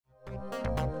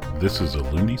This is a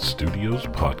Looney Studios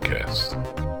podcast.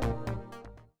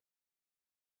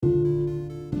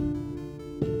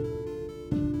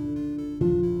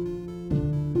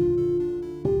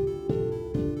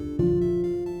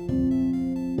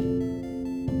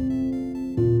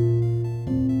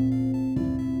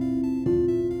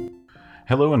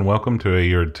 Hello and welcome to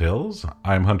Aerde Tales.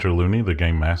 I'm Hunter Looney, the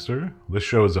Game Master. This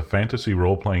show is a fantasy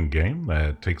role-playing game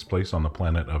that takes place on the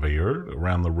planet of Aerde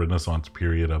around the Renaissance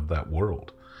period of that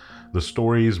world. The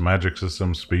stories, magic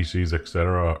systems, species,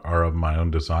 etc. are of my own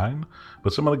design,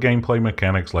 but some of the gameplay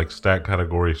mechanics like stat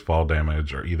categories, fall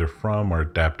damage are either from or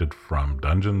adapted from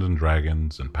Dungeons &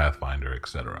 Dragons and Pathfinder,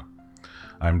 etc.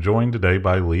 I'm joined today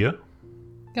by Leah.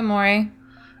 Good morning.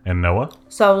 And Noah.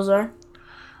 Salazar.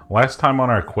 Last time on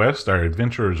our quest, our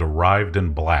adventurers arrived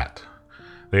in Blat.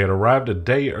 They had arrived a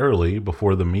day early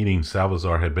before the meeting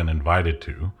Salazar had been invited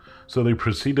to, so they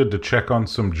proceeded to check on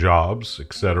some jobs,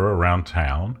 etc. around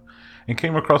town, and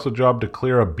came across a job to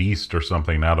clear a beast or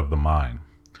something out of the mine.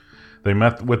 They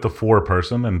met with the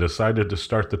foreperson and decided to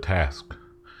start the task.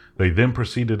 They then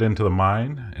proceeded into the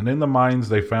mine, and in the mines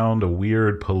they found a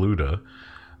weird paluda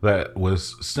that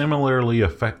was similarly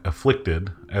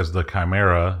afflicted as the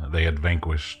chimera they had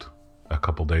vanquished a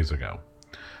couple days ago.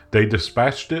 They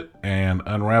dispatched it and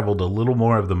unraveled a little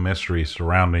more of the mystery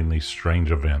surrounding these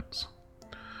strange events.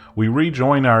 We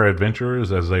rejoin our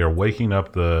adventurers as they are waking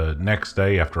up the next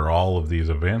day after all of these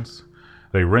events.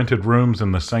 They rented rooms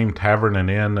in the same tavern and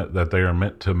inn that they are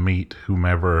meant to meet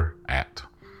whomever at.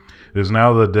 It is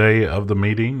now the day of the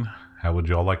meeting. How would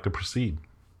y'all like to proceed?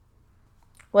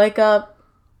 Wake up,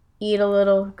 eat a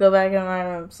little, go back in my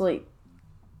room, sleep.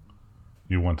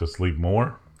 You want to sleep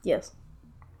more? Yes.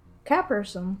 Cat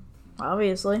person,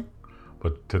 obviously.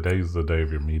 But today's the day of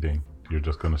your meeting. You're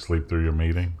just going to sleep through your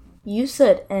meeting? You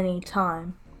said any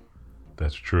time.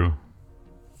 That's true.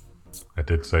 I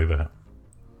did say that.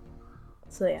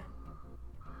 So yeah.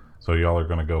 So y'all are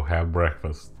going to go have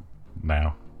breakfast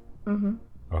now? Mm-hmm.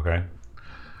 Okay.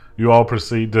 You all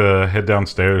proceed to head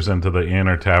downstairs into the inn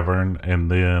or tavern, and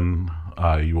then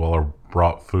you all are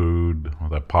brought food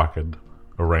that Pock had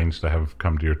arranged to have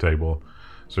come to your table.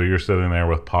 So you're sitting there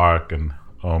with Pock and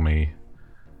Omi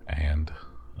and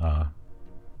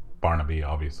Barnaby,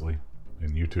 obviously,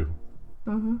 and you two.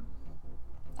 Mm-hmm.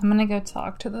 I'm gonna go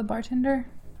talk to the bartender.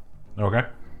 Okay.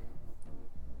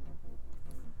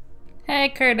 Hey,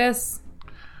 Curtis.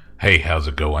 Hey, how's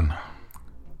it going?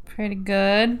 Pretty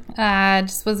good.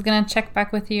 Just was gonna check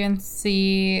back with you and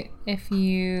see if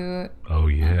you... Oh,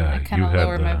 yeah. I kind of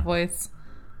lowered my voice.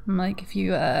 I'm like, if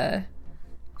you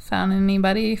found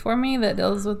anybody for me that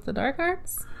deals with the dark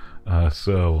arts?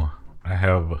 So I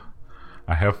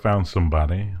have found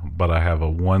somebody, but I have a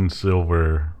 1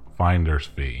 silver finder's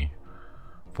fee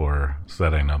for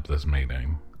setting up this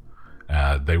meeting.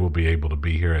 They will be able to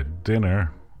be here at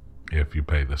dinner if you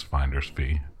pay this finder's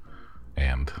fee,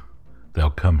 and they'll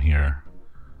come here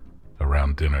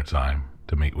around dinner time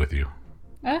to meet with you.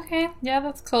 Okay, yeah,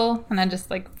 that's cool. And I just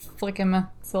flick him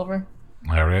a silver.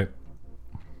 All right.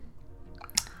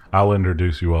 I'll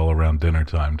introduce you all around dinner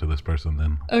time to this person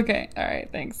then. Okay, all right,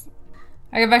 thanks.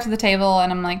 I go back to the table and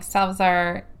I'm like,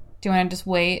 Salazar, do you want to just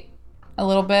wait a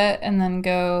little bit and then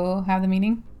go have the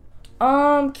meeting?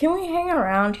 Can we hang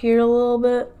around here a little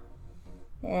bit?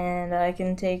 And I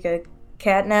can take a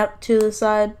cat nap to the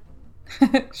side.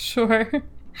 Sure.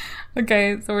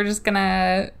 Okay, so we're just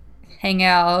gonna hang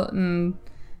out and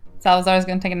Salazar's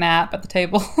gonna take a nap at the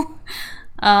table.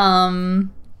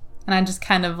 And I just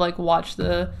kind of watch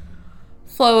the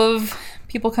flow of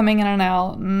people coming in and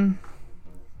out and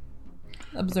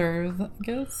observe, I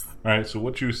guess. Alright, so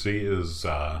what you see is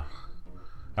how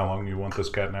long you want this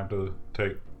cat nap to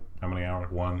take? How many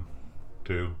hours? 1,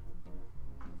 2,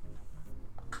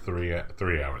 3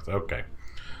 hours. Okay.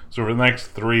 So for the next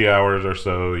 3 hours or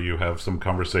so, you have some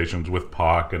conversations with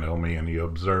Pock and Omi, and you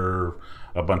observe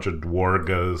a bunch of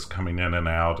dwargas coming in and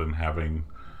out and having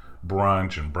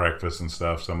brunch and breakfast and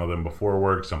stuff. Some of them before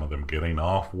work, some of them getting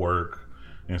off work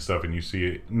and stuff. And you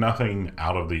see nothing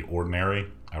out of the ordinary.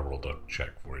 I rolled a check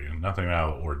for you. Nothing out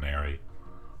of the ordinary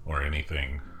or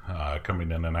anything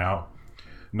coming in and out.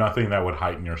 Nothing that would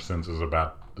heighten your senses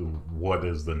about what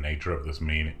is the nature of this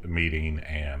meeting,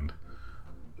 and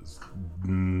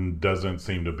doesn't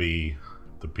seem to be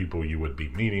the people you would be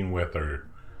meeting with or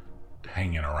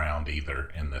hanging around either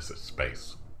in this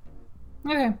space.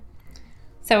 Okay.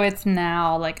 So it's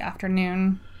now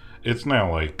afternoon? It's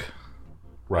now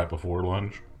right before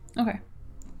lunch. Okay.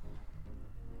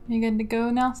 You good to go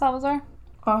now, Salazar?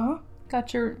 Uh-huh.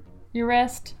 Got your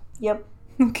rest? Yep.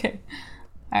 Okay.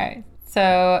 Alright.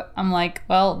 So I'm like,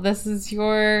 well, this is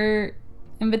your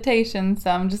invitation,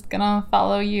 so I'm just gonna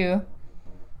follow you.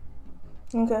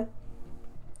 Okay.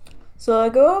 So I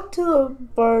go up to the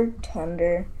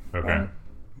bartender. Okay. And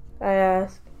I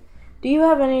ask, do you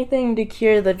have anything to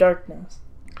cure the darkness?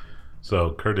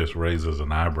 So Curtis raises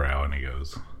an eyebrow and he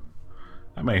goes,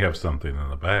 I may have something in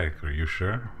the bag. Are you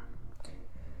sure?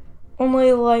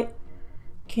 Only light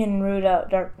can root out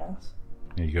darkness.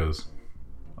 He goes,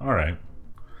 all right.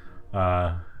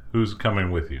 Who's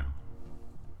coming with you?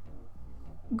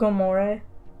 Gomorrah?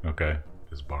 Okay.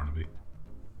 Is Barnaby?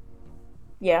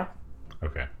 Yeah.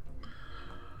 Okay.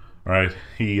 All right.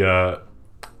 He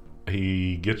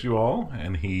gets you all,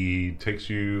 and he takes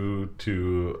you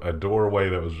to a doorway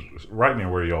that was right near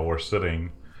where y'all were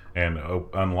sitting, and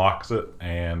unlocks it,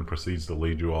 and proceeds to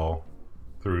lead you all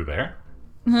through there.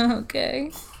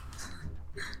 Okay.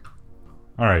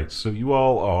 All right. So you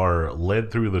all are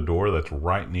led through the door that's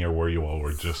right near where you all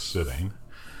were just sitting,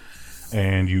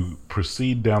 and you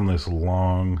proceed down this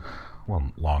longish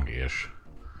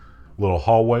little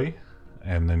hallway,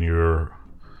 and then the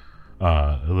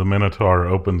Minotaur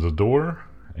opens a door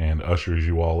and ushers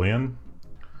you all in.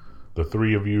 The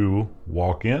three of you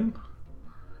walk in,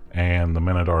 and the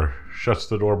Minotaur shuts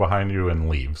the door behind you and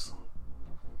leaves.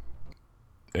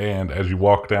 And as you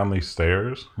walk down these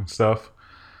stairs and stuff,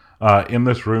 in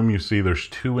this room you see there's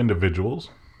two individuals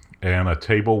and a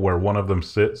table where one of them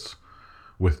sits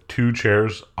with two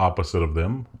chairs opposite of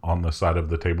them on the side of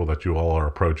the table that you all are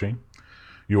approaching.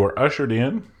 You are ushered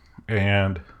in,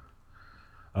 and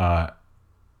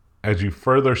as you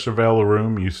further surveil the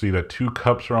room, you see that two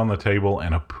cups are on the table,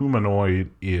 and a Pumanoid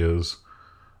is,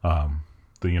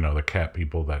 the cat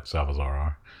people that Salazar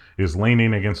are, is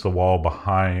leaning against the wall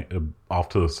behind, off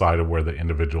to the side of where the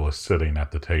individual is sitting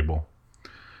at the table.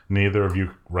 Neither of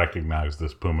you recognize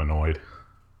this Pumanoid.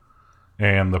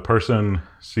 And the person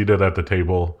seated at the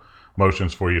table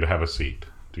motions for you to have a seat.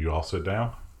 Do you all sit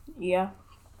down? Yeah.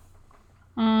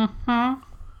 Mm-hmm.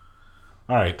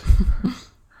 All right.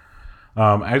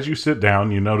 As you sit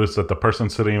down, you notice that the person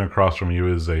sitting across from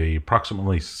you is a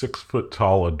approximately 6 foot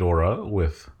tall Adora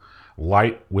with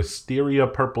light wisteria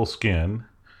purple skin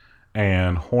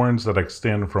and horns that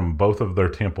extend from both of their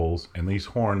temples, and these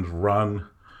horns run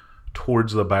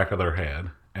towards the back of their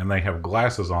head, and they have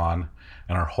glasses on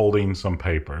and are holding some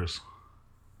papers.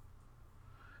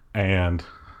 And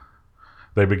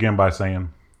they begin by saying,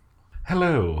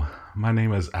 "Hello, my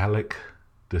name is Alec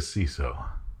DeCiso.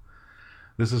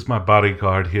 This is my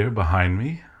bodyguard here behind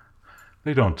me.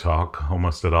 They don't talk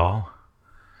almost at all.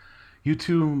 You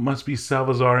two must be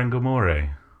Salazar and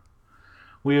Gomorrah.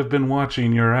 We have been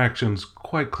watching your actions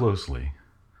quite closely.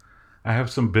 I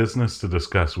have some business to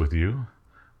discuss with you,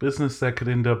 business that could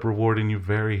end up rewarding you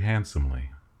very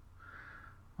handsomely."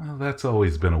 Well, that's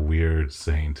always been a weird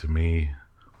saying to me.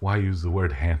 Why use the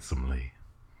word handsomely?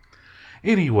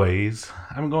 Anyways,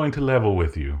 I'm going to level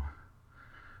with you.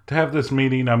 To have this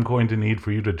meeting, I'm going to need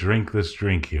for you to drink this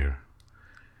drink here.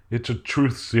 It's a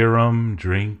truth serum,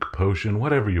 drink, potion,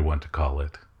 whatever you want to call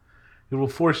it. It will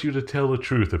force you to tell the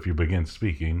truth if you begin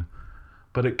speaking,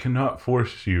 but it cannot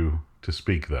force you to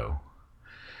speak, though.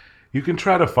 You can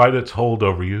try to fight its hold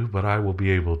over you, but I will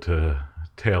be able to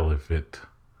tell if it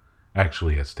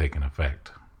actually has taken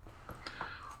effect.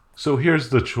 So here's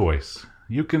the choice.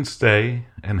 You can stay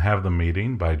and have the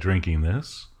meeting by drinking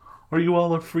this, or you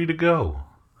all are free to go.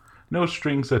 No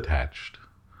strings attached.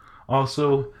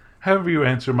 Also, however you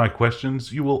answer my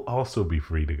questions, you will also be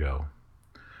free to go.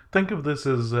 Think of this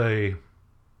as a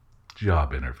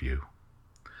job interview.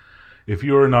 If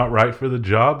you are not right for the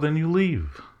job, then you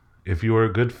leave. If you are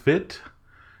a good fit,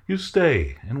 you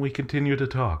stay and we continue to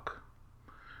talk.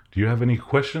 Do you have any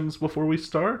questions before we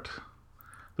start?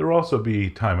 There will also be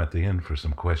time at the end for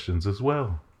some questions as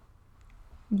well.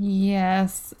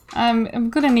 Yes. I'm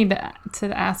going to need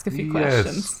to ask a few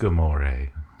questions. Yes, Gomorrah.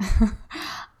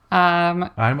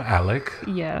 I'm Alec.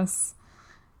 Yes.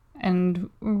 And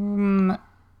can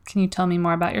you tell me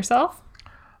more about yourself?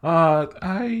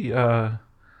 I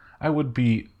would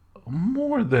be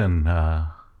more than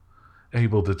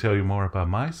able to tell you more about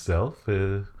myself.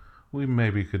 We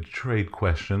maybe could trade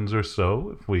questions or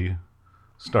so if we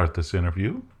start this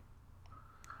interview.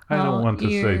 I don't want to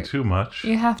say too much.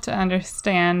 You have to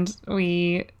understand,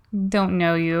 we don't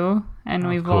know you, and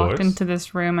we've walked into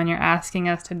this room and you're asking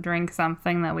us to drink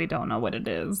something that we don't know what it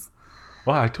is.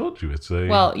 Well, I told you it's a...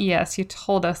 Well, yes, you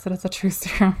told us that it's a truth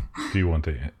serum. Do you want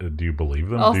to... do you believe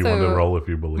them? Also, do you want to roll if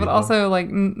you believe them? But also,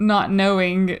 not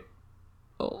knowing,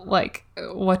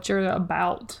 what you're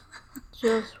about.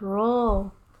 Just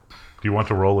roll. Do you want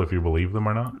to roll if you believe them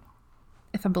or not?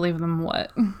 If I believe them,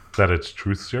 what? That it's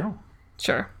truth serum?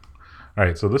 Sure. All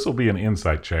right, so this will be an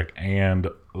insight check, and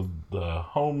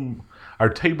our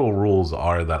table rules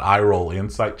are that I roll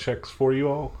insight checks for you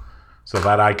all, so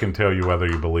that I can tell you whether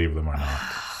you believe them or not.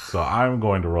 So I'm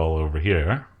going to roll over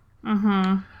here.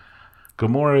 Mm-hmm.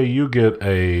 Gamora, you get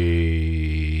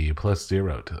a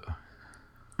 +0 to.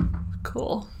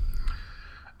 Cool.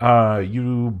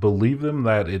 You believe them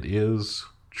that it is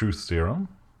truth serum,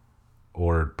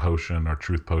 or potion, or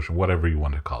truth potion, whatever you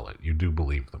want to call it. You do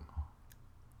believe them.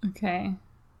 Okay.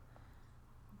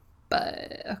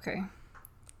 But, okay.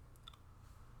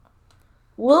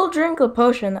 We'll drink a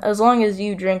potion as long as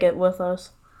you drink it with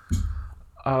us.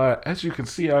 As you can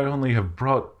see, I only have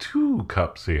brought 2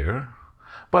 cups here,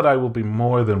 but I will be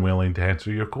more than willing to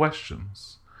answer your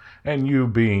questions. And you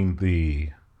being the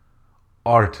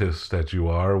artist that you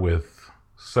are with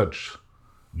such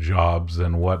jobs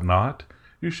and whatnot,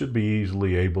 you should be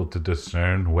easily able to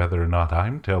discern whether or not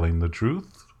I'm telling the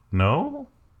truth. No?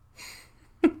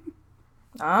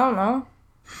 I don't know.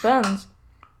 Depends.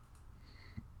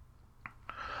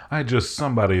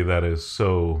 Somebody that is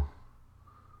so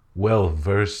well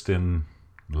versed in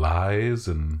lies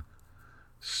and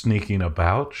sneaking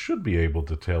about should be able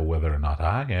to tell whether or not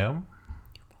I am.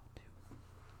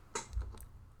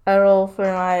 I roll for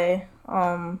my,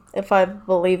 if I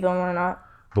believe them or not.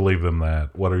 Believe them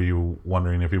that. What are you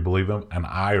wondering if you believe them? And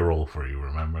I roll for you,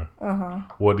 remember? Uh-huh.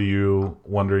 What are you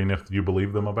wondering if you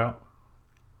believe them about?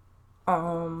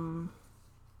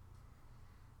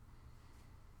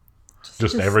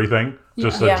 Just everything?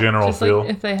 Just a general just feel? like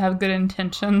if they have good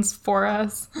intentions for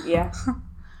us. Yeah.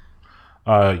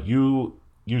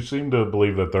 You seem to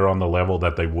believe that they're on the level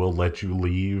that they will let you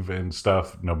leave and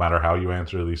stuff, no matter how you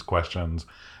answer these questions,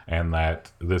 and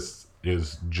that this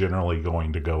is generally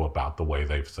going to go about the way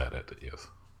they've said it is.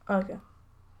 Okay.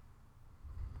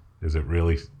 Does it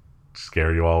really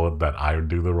scare you all that I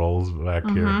do the rolls back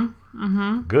here?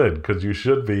 Mm-hmm. Good, because you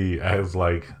should be as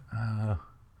like...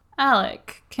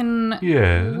 Alec, can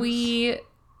Yes?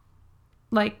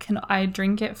 can I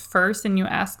drink it first and you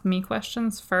ask me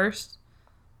questions first?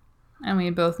 And we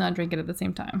both not drink it at the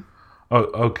same time. Oh,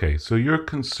 okay. So you're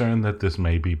concerned that this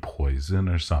may be poison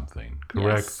or something,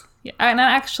 correct? Yes. Yeah. And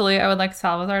actually, I would like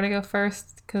Salazar to go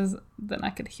first, because then I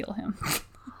could heal him.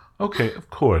 Okay, of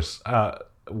course.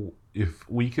 If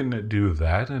we can do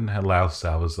that and allow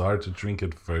Salazar to drink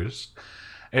it first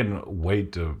and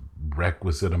wait a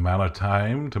requisite amount of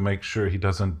time to make sure he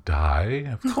doesn't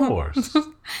die, of course.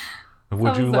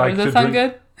 Would you like does to that sound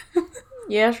drink? Good?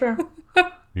 Yeah, sure.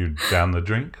 You down the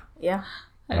drink? Yeah.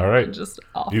 All right. Just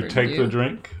You take the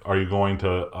drink. Are you going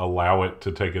to allow it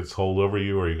to take its hold over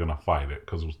you, or are you going to fight it?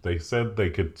 Because they said they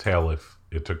could tell if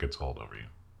it took its hold over you.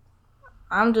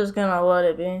 I'm just gonna let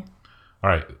it be. All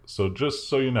right. So just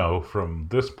so you know, from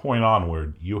this point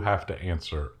onward, you have to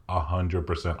answer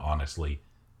 100% honestly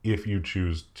if you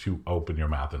choose to open your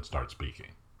mouth and start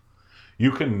speaking.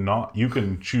 You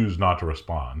can choose not to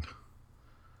respond,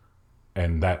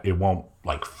 and that it won't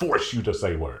force you to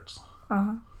say words.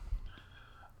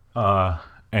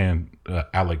 And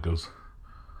Alec goes,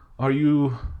 "Are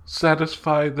you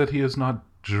satisfied that he has not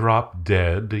dropped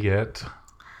dead yet?"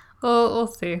 Well, we'll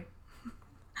see.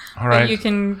 All right. But you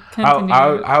can continue.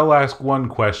 I'll ask one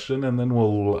question, and then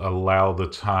we'll allow the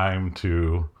time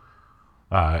to,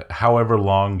 however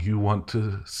long you want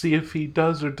to see if he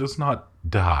does or does not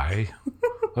die.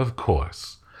 Of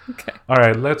course. Okay. All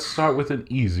right, let's start with an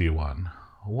easy one.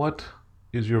 What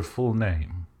is your full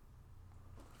name?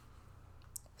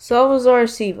 Salazar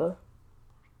Siva.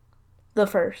 The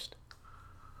first.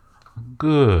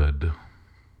 Good.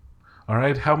 All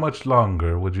right, how much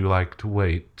longer would you like to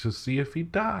wait to see if he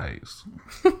dies?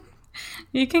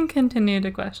 You can continue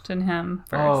to question him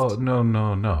first. Oh,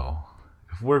 no.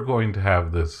 If we're going to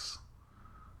have this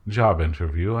job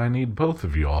interview, I need both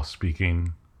of you all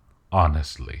speaking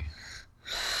honestly.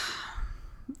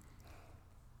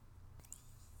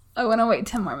 I want to wait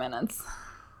 10 more minutes.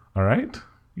 All right?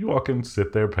 You all can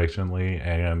sit there patiently,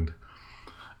 and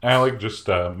Alec just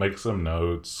makes some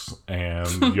notes,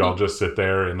 and y'all just sit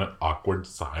there in awkward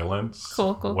silence,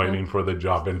 Cool. waiting for the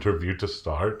job interview to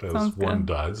start, as Sounds one good.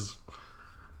 does,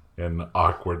 in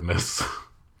awkwardness.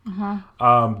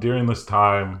 Uh-huh. During this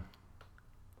time,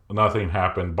 nothing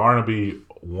happened. Barnaby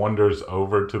wanders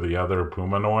over to the other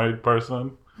Pumanoid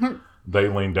person. They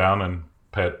lean down and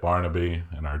pet Barnaby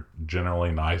and are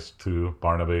generally nice to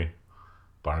Barnaby.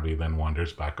 Barnaby then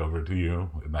wanders back over to you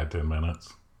in that 10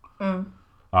 minutes.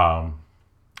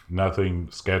 Nothing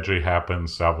sketchy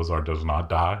happens. Salazar does not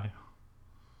die.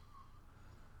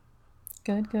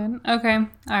 Good. Okay. All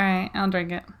right. I'll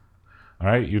drink it. All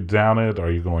right, you down it.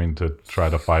 Are you going to try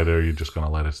to fight it, or are you just going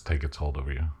to let it take its hold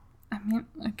over you? I mean,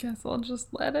 I guess I'll just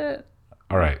let it.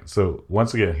 All right. So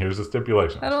once again, here's the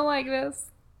stipulation. I don't like this.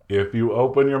 If you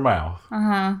open your mouth,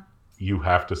 Uh-huh. you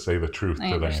have to say the truth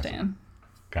I to the answer. understand.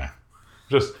 Okay.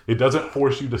 Just, it doesn't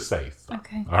force you to say stuff.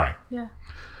 Okay. All right. Yeah.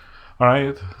 All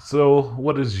right. So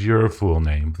what is your full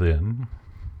name then?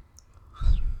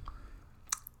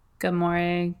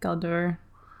 Gamore Galdur.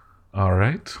 All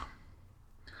right.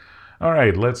 All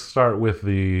right. Let's start with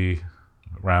the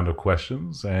round of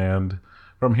questions. And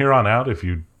from here on out, if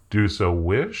you do so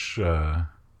wish,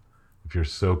 if you're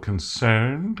so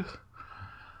concerned,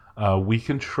 we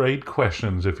can trade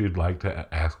questions if you'd like to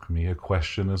ask me a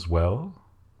question as well.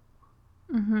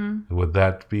 Mm-hmm. Would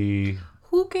that be...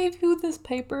 Who gave you this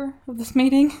paper of this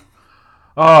meeting?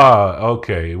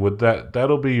 Okay.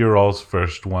 That'll be your all's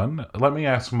first one. Let me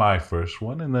ask my first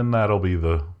one, and then that'll be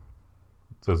the...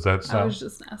 Does that sound... I was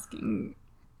just asking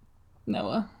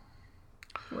Noah.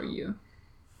 Or you.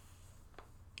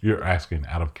 You're asking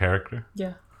out of character?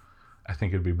 Yeah. I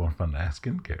think it'd be more fun to ask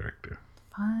in character.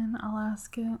 Fine, I'll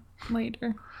ask it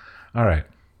later. All right.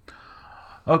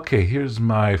 Okay, here's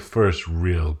my first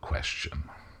real question.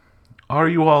 Are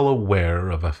you all aware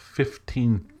of a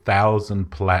 15,000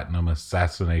 platinum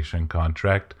assassination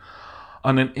contract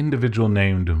on an individual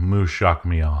named Mushak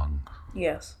Myong?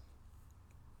 Yes.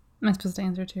 Am I supposed to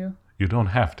answer too? You don't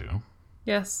have to.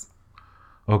 Yes.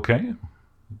 Okay.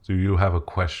 Do you have a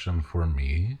question for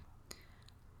me?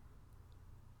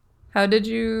 How did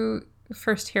you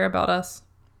first hear about us?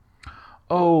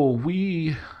 Oh,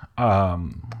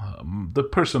 the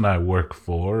person I work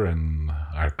for and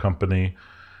our company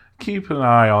keep an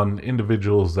eye on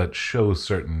individuals that show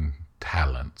certain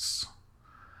talents.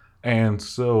 And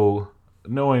so,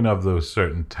 knowing of those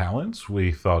certain talents,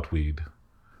 we thought we'd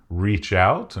reach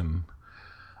out, and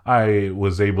I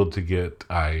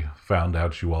found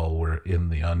out you all were in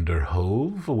the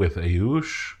Underhove with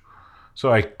Ayush.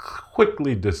 So I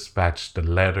quickly dispatched a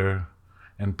letter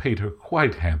and paid her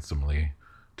quite handsomely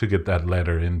to get that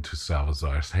letter into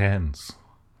Salazar's hands.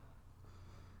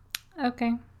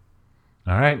 Okay.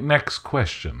 All right, next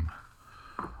question.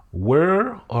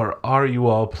 Were or are you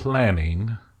all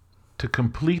planning to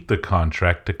complete the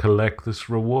contract to collect this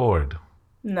reward?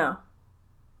 No.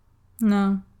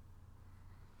 No.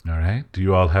 All right, do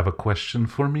you all have a question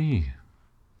for me?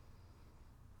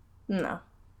 No.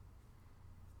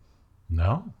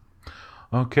 No?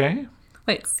 Okay.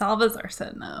 Wait, Salvazar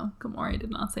said no. Gamori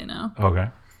did not say no. Okay.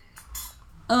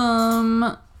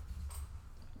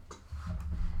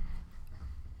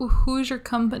 Who's your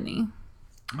company?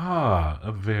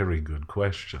 A very good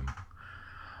question.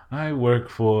 I work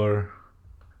for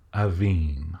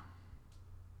Aveen.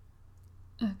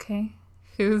 Okay.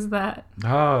 Who's that?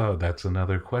 That's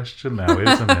another question now,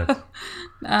 isn't it?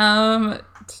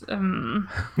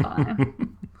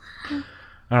 Fine.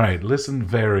 All right, listen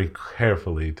very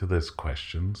carefully to this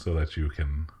question so that you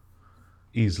can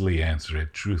easily answer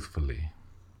it truthfully.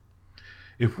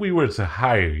 If we were to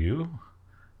hire you,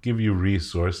 give you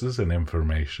resources and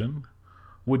information,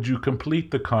 would you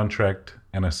complete the contract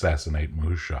and assassinate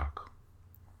Mushak?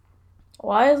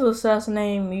 Why is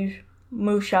assassinating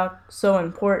Mushak so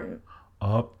important?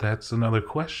 Oh, that's another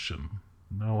question.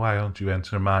 No, why don't you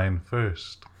answer mine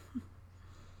first?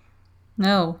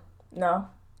 No. No.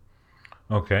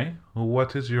 Okay, well,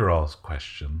 what is your all's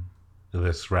question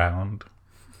this round?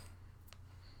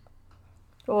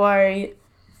 Why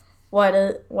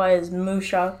is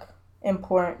Mushak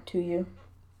important to you?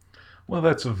 Well,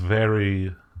 that's a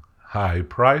very high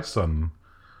price on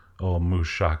old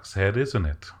Mushak's head, isn't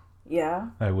it? Yeah.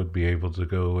 I would be able to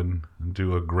go and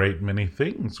do a great many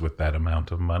things with that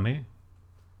amount of money.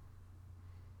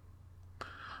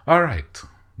 All right,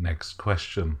 next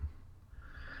question.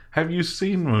 Have you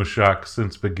seen Mushak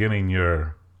since beginning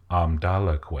your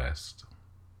Omdala quest?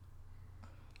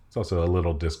 It's also a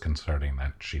little disconcerting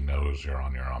that she knows you're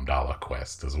on your Omdala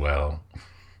quest as well.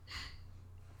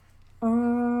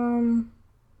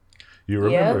 You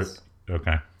remember? Yes.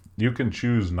 Okay. You can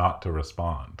choose not to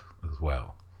respond as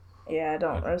well. Yeah, I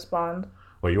don't respond.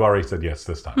 Well, you already said yes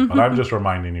this time, but I'm just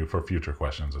reminding you for future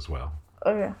questions as well.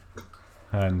 Okay.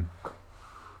 And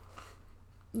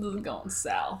This is going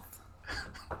south.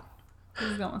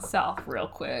 This is going south real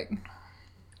quick.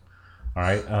 all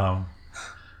right.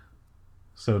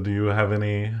 So do you have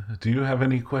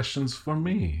any questions for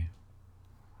me?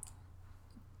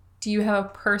 Do you have a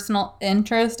personal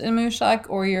interest in Mushak,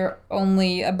 or you're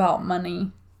only about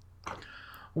money?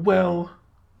 Well,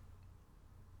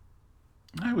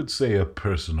 I would say a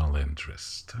personal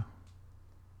interest.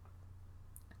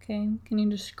 Okay, can you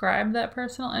describe that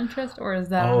personal interest, or is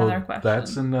that another question?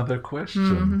 That's another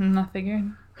question. I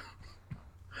figured.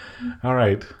 All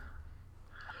right.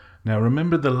 Now,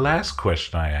 remember the last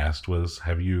question I asked was,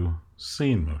 have you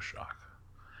seen Mushak?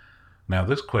 Now,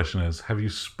 this question is, have you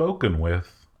spoken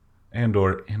with and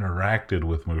or interacted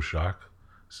with Mushak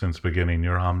since beginning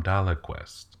your Omdala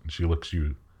quest? And she looks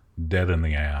you dead in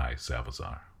the eye,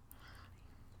 Salazar.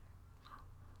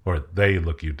 Or they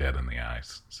look you dead in the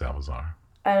eyes, Salazar.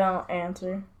 I don't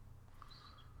answer.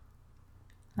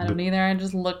 I don't either. I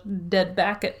just look dead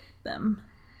back at them.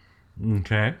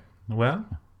 Okay. Well,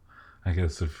 I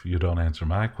guess if you don't answer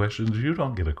my questions, you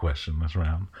don't get a question this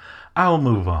round. I'll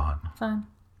move on. Fine.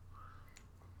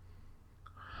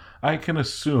 I can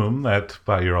assume that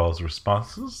by your all's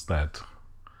responses that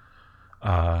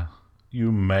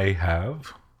you may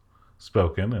have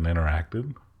spoken and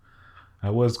interacted. I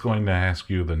was going to ask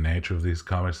you the nature of these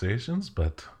conversations,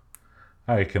 but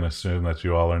I can assume that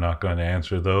you all are not going to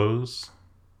answer those.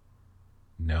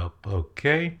 Nope,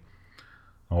 okay.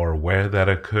 Or where that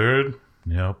occurred.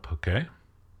 Nope, okay.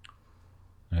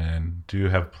 And do you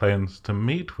have plans to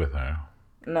meet with her?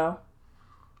 No.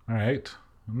 All right.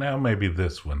 Now maybe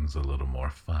this one's a little more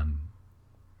fun.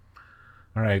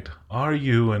 All right. Are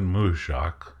you and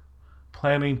Mushak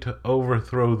planning to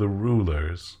overthrow the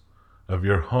rulers of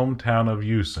your hometown of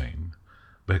Using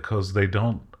because they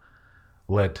don't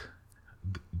let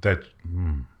that...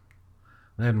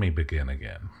 Let me begin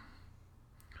again.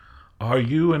 Are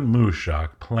you and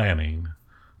Mushak planning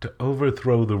to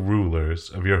overthrow the rulers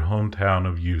of your hometown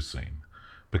of Using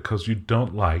because you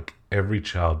don't like every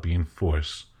child being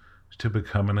forced to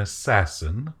become an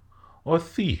assassin or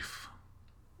thief?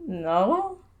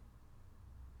 No?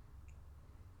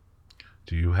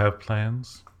 Do you have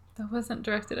plans? That wasn't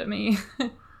directed at me.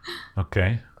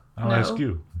 Okay, I'll No. ask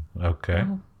you. Okay.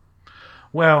 No.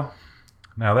 Well,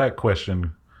 now that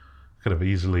question could have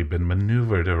easily been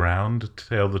maneuvered around to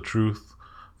tell the truth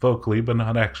vocally but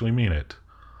not actually mean it.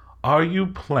 Are you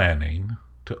planning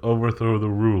to overthrow the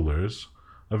rulers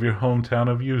of your hometown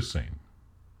of Using?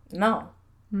 No.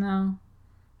 No.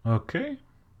 Okay.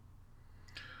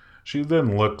 She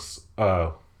then looks,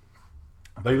 they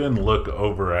then look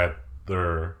over at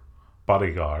their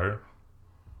bodyguard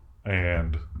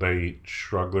and they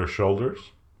shrug their shoulders.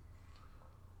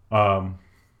 And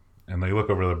they look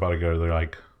over their bodyguard, they're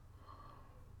like,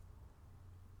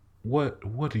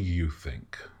 What do you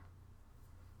think?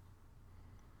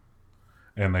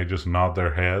 And they just nod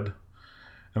their head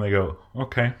and they go,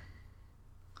 okay.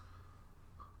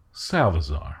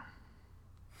 Salazar.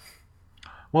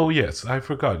 Well, yes, I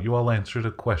forgot. You all answered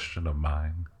a question of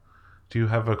mine. Do you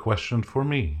have a question for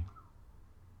me?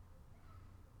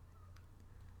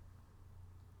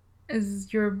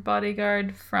 Is your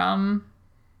bodyguard from...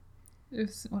 What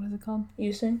is it called?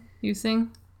 Using?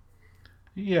 Using?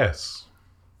 Yes.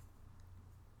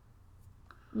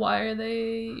 Why are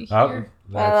they Oh, here?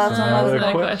 that's another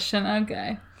Another question. question.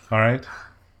 Okay. All right.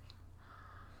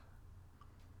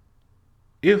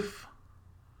 If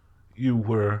you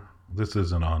were... This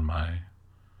isn't on my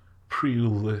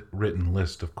pre-written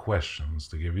list of questions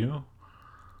to give you.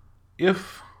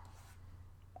 If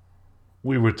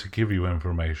we were to give you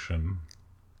information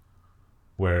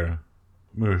where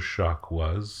Mushak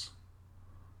was,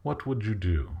 what would you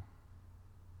do?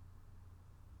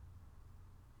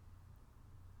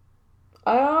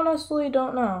 I honestly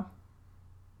don't know.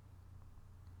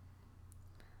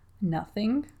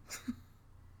 Nothing. I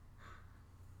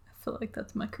feel like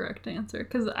that's my correct answer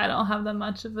because I don't have that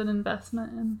much of an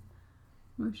investment in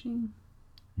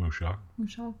Mushak.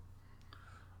 Mushak.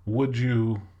 Would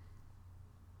you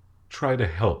try to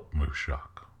help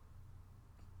Mushak?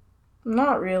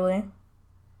 Not really.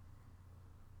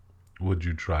 Would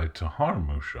you try to harm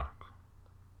Mushak?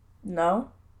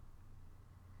 No.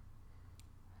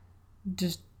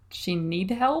 Does she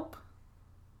need help?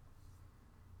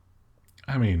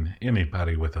 I mean,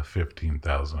 anybody with a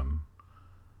 15,000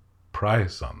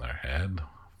 price on their head,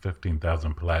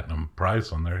 15,000 platinum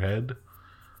price on their head,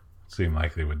 seem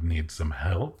like they would need some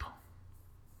help.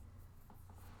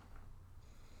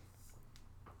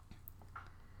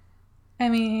 I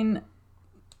mean,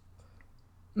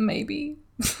 maybe.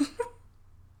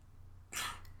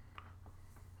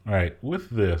 All right, with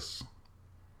this,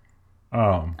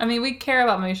 I mean, we care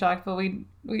about Mushak, but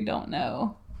we don't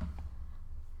know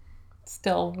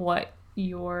still what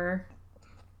your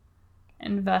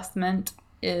investment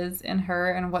is in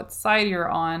her and what side you're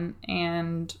on,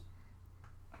 and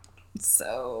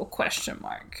so question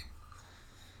mark.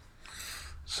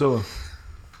 so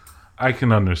I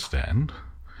can understand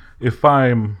if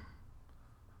I'm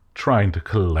trying to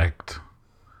collect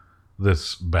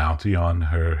this bounty on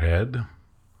her head.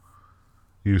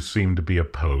 You seem to be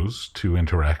opposed to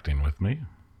interacting with me.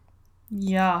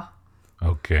 Yeah.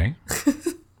 Okay.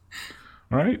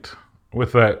 All right.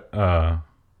 With that,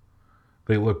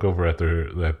 they look over at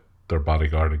their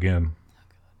bodyguard again.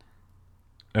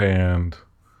 And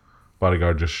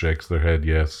bodyguard just shakes their head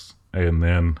yes. And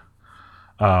then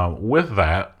with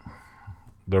that,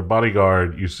 their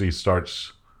bodyguard, you see,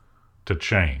 starts to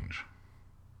change.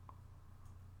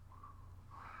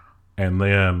 And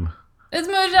then It's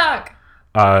Mojak!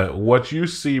 what you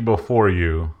see before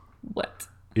you What?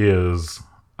 is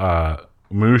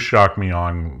Moose shocked me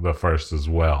on the first as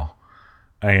well.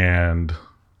 And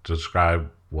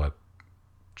describe what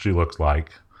she looks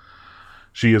like.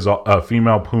 She is a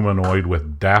female pumanoid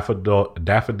with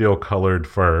daffodil-colored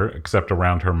fur, except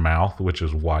around her mouth, which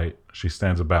is white. She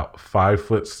stands about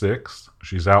 5'6".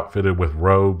 She's outfitted with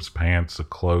robes, pants, a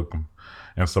cloak,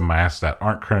 and some masks that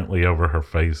aren't currently over her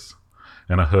face,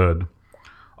 and a hood,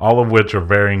 all of which are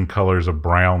varying colors of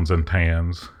browns and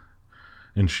tans.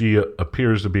 And she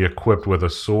appears to be equipped with a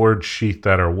sword sheathed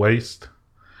at her waist.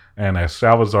 And as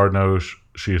Salazar knows,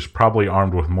 she is probably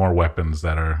armed with more weapons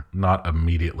that are not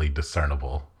immediately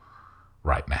discernible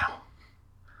right now.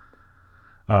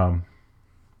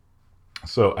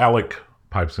 So Alec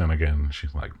pipes in again.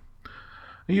 She's like,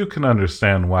 you can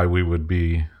understand why we would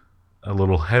be a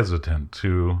little hesitant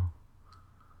to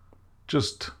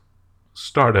just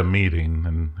start a meeting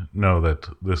and know that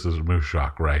this is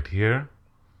Mushak right here.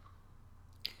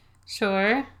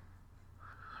 Sure.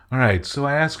 All right, so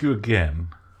I ask you again,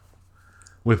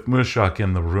 with Mushak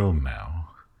in the room now,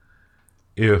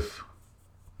 if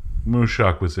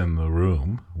Mushak was in the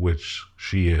room, which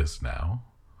she is now,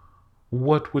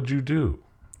 what would you do?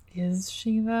 Is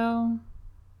she, though?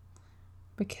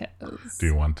 Because... Do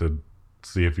you want to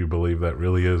see if you believe that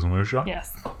really is Mushak?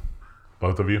 Yes.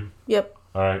 Both of you? Yep.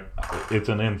 All right, it's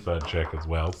an inside check as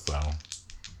well, so...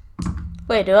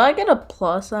 Wait, do I get a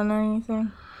plus on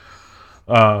anything?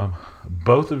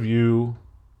 Both of you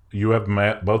have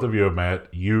met.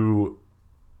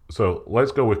 So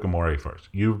let's go with Gamora first.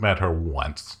 You've met her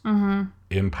once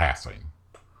in passing.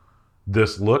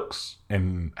 This looks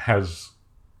and has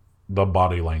the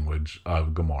body language of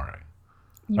Gamora.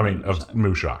 Of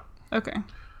Mushak. Okay.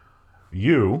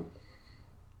 You,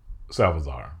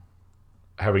 Salazar,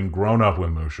 having grown up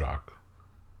with Mushak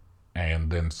and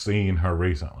then seeing her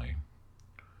recently,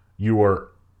 you are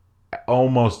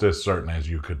almost as certain as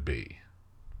you could be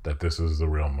that this is the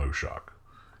real Mushak.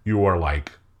 You are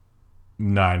like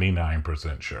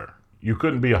 99% sure. You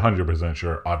couldn't be 100%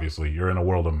 sure, obviously. You're in a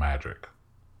world of magic.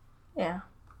 Yeah.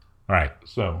 All right,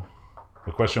 so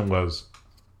the question was...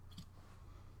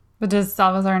 But does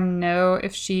Salazar know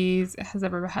if she has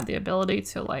ever had the ability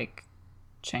to, like,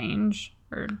 change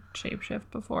or shapeshift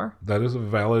before? That is a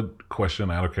valid question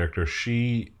out of character.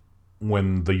 She,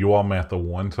 when you all met the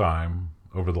one time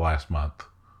over the last month,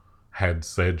 had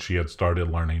said she had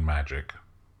started learning magic.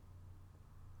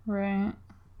 Right.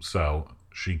 So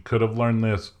she could have learned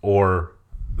this, or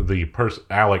the person,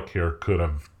 Alec here, could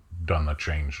have done the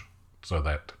change so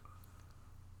that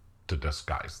to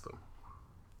disguise them.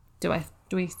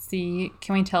 Do we see,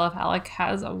 can we tell if Alec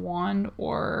has a wand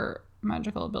or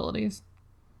magical abilities?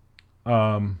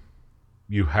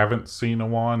 You haven't seen a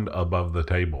wand above the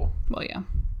table. Well, yeah.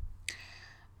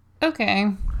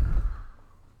 Okay.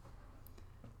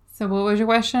 So what was your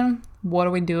question? What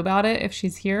do we do about it if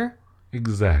she's here?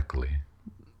 Exactly.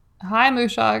 Hi,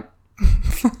 Mushak.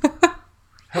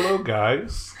 Hello,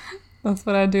 guys. That's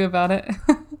what I do about it.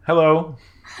 Hello.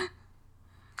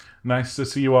 Nice to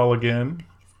see you all again.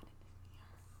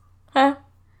 Huh?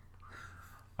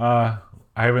 I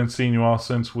haven't seen you all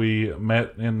since we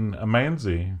met in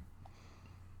Amanzi.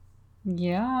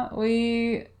 Yeah,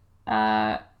 we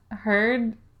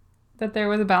heard that there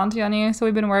was a bounty on you, so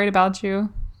we've been worried about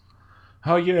you.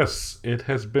 Oh, yes. It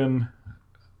has been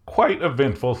quite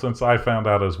eventful since I found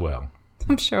out as well.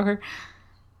 I'm sure.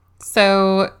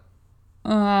 So,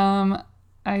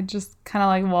 I just kind of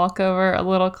like walk over a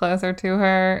little closer to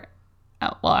her.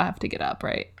 Well, I have to get up,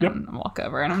 right? Yep. And walk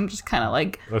over, and I'm just kind of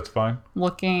like That's fine.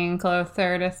 looking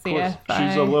closer to see if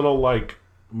She's a little like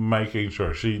making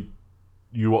sure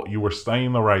you were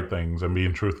saying the right things and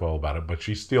being truthful about it, but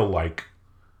she's still like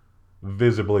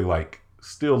visibly like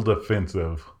still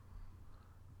defensive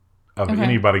of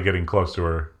anybody getting close to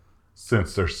her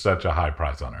since there's such a high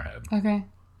price on her head. Okay.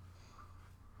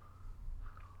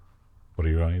 What are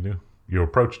you going to do? You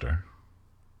approached her.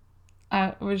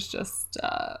 I was just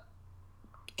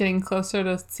getting closer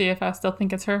to see if I still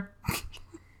think it's her.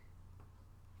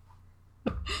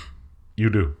 You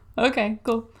do. Okay,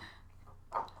 cool.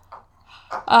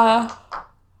 Can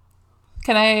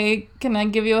I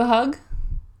give you a hug?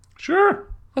 Sure.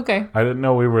 Okay. I didn't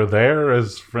know we were there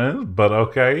as friends, but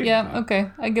okay. Yeah,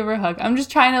 okay. I give her a hug. I'm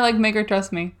just trying to, like, make her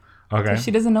trust me. Okay.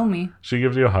 She doesn't know me. She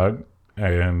gives you a hug,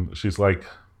 and she's like,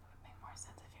 Make more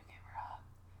sense if you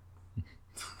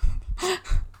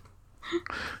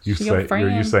give her a hug. Are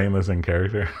you saying this in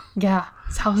character? Yeah.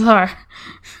 Salazar.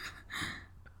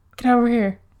 Get over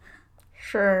here.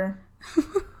 Sure.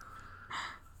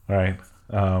 All right.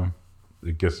 I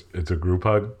guess it's a group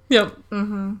hug. Yep.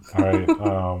 Mm-hmm. All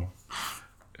right.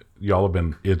 Y'all have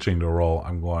been itching to roll.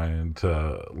 I'm going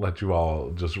to let you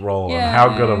all just roll on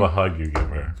how good of a hug you give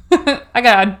her. I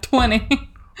got a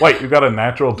 20. Wait, you got a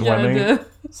natural 20? Yeah, I did.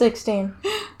 16.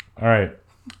 All right.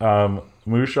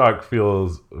 Mushak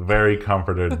feels very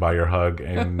comforted by your hug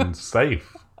and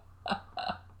safe.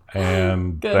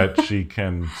 And Good. that she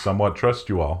can somewhat trust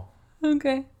you all.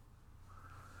 Okay.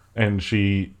 And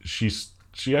she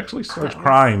actually starts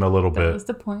crying a little That bit. was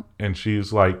the point. And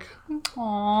she's like,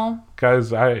 Aw.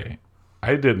 guys, I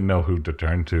didn't know who to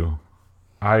turn to.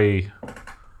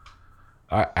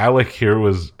 Alec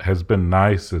here has been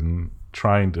nice and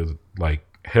trying to like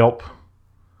help.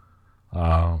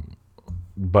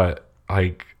 But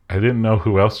like I didn't know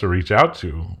who else to reach out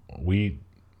to.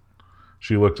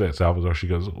 She looks at Salvador, she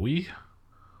goes, We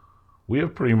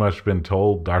have pretty much been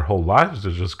told our whole lives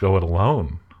to just go it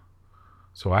alone.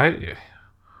 So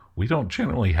we don't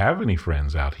generally have any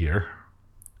friends out here.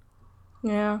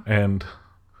 Yeah. And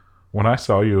when I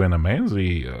saw you in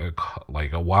Amanzi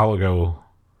like a while ago,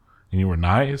 and you were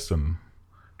nice and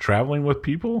traveling with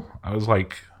people, I was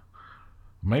like,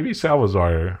 maybe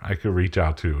Salazar I could reach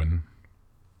out to, and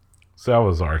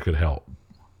Salazar could help.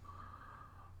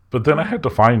 But then I had to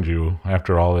find you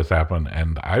after all this happened,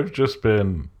 and I've just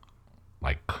been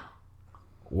like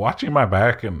watching my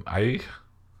back, and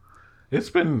it's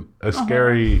been a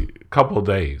scary couple of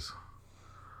days.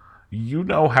 You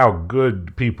know how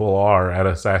good people are at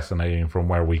assassinating from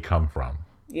where we come from.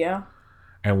 Yeah.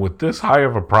 And with this high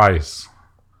of a price,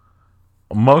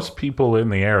 most people in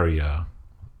the area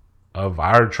of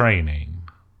our training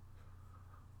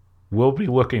will be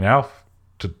looking out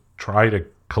to try to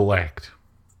collect.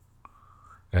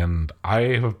 And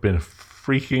I have been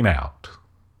freaking out.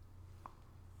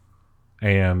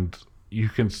 And you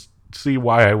can see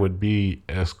why I would be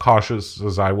as cautious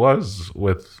as I was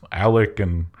with Alec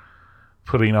and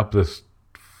putting up this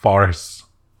farce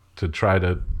to try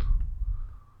to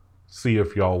see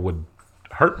if y'all would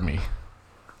hurt me.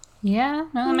 Yeah,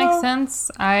 no, that makes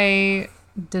sense. I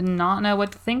did not know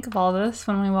what to think of all this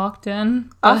when we walked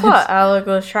in. I thought Alec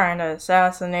was trying to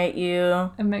assassinate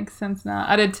you. It makes sense now.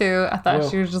 I did too. I thought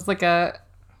she was just like I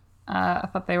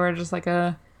thought they were just like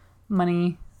a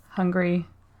money hungry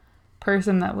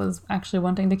person that was actually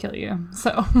wanting to kill you.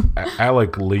 So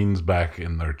Alec leans back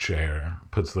in their chair,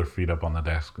 puts their feet up on the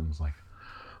desk, and is like,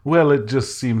 well, it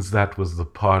just seems that was the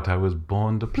part I was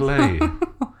born to play.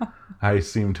 I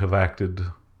seem to have acted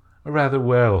rather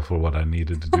well for what I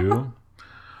needed to do.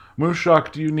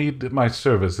 Mushak, do you need my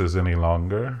services any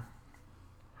longer?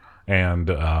 And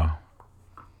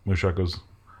Mushak goes,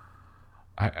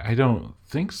 I don't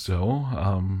think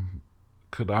so.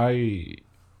 Could I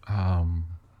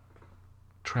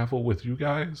travel with you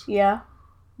guys? Yeah.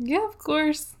 yeah, of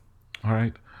course. All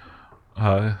right.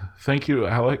 Thank you,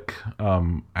 Alec.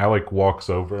 Alec walks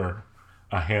over,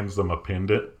 hands them a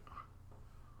pendant.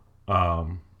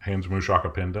 Hands Mushak a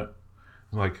pendant.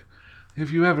 Like,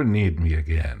 if you ever need me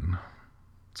again,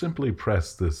 simply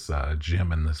press this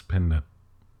gem in this pendant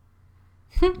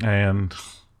and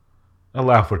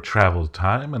allow for travel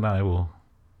time, and I will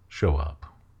show up.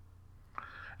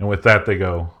 And with that, they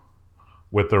go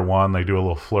with their wand. They do a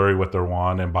little flurry with their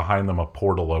wand, and behind them, a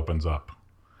portal opens up.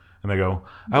 And they go,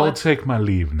 I will take my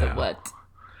leave now. What?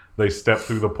 They step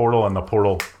through the portal, and the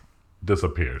portal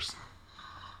disappears.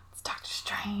 It's Doctor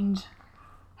Strange.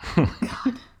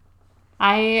 God.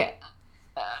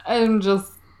 I'm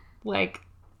just like,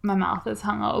 my mouth is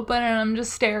hung open and I'm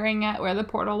just staring at where the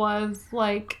portal was.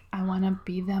 Like, I want to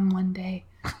be them one day.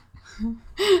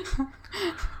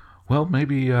 Well,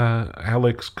 maybe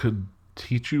Alex could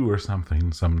teach you or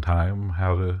something sometime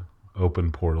how to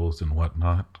open portals and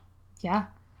whatnot. Yeah.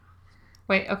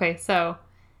 Wait, okay, so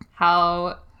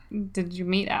how did you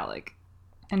meet Alec?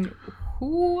 And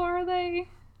who are they?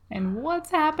 And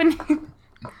what's happening?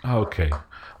 Okay.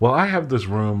 Well, I have this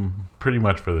room pretty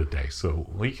much for the day, so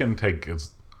we can take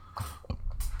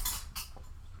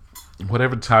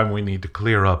whatever time we need to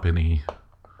clear up any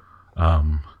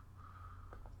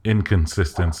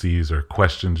inconsistencies or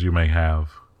questions you may have.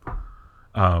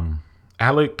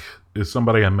 Alec is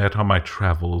somebody I met on my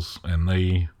travels, and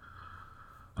they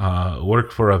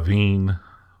work for Aveen,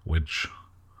 which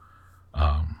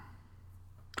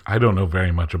I don't know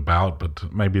very much about,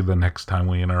 but maybe the next time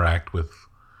we interact with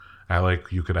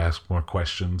Alec, you could ask more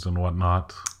questions and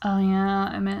whatnot. Oh, yeah,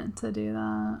 I meant to do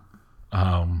that.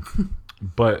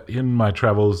 But in my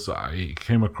travels, I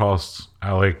came across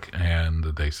Alec, and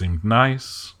they seemed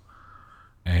nice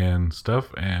and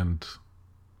stuff, and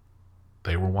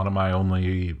they were one of my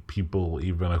only people,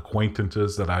 even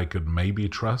acquaintances, that I could maybe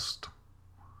trust.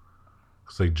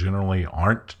 Because they generally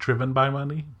aren't driven by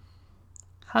money.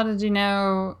 How did you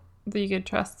know that you could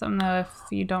trust them, though, if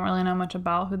you don't really know much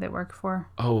about who they work for?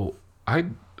 Oh,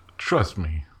 trust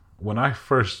me. When I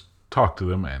first talked to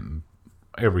them and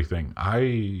everything,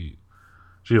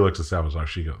 she looks at Salazar,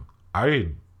 she goes, I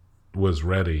was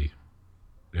ready,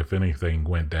 if anything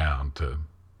went down, to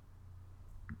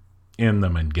end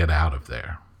them and get out of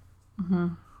there. Mm-hmm.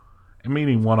 And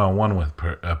meeting one-on-one with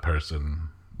a person,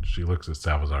 she looks at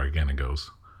Salazar again and goes,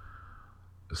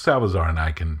 Salazar and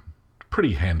I can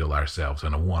pretty handle ourselves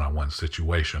in a one-on-one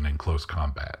situation in close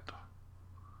combat.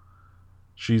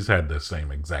 She's had the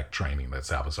same exact training that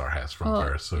Salazar has from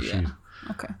birth, so yeah.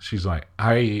 She's like,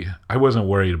 I wasn't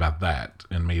worried about that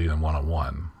in meeting them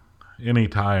one-on-one.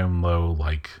 Anytime, though,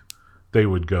 like, they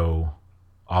would go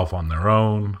off on their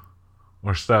own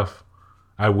or stuff,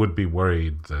 I would be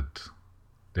worried that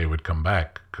they would come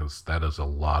back, because that is a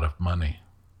lot of money.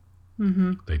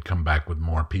 Mm-hmm. They'd come back with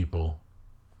more people,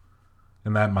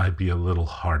 and that might be a little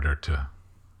harder to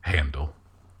handle.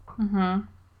 Mm-hmm.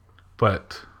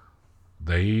 But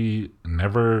they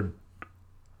never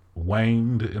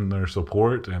waned in their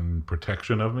support and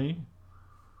protection of me.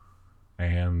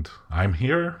 And I'm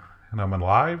here, and I'm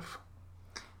alive.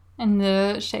 And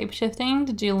the shape-shifting,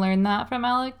 did you learn that from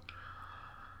Alec?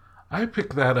 I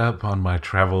picked that up on my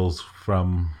travels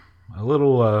from a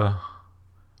little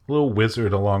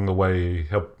wizard along the way.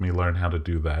 Helped me learn how to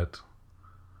do that.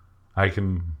 I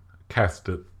can cast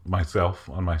it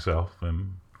on myself.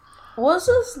 And was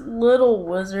this little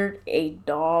wizard a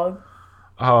dog?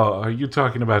 Oh, are you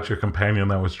talking about your companion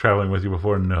that was traveling with you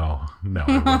before? No,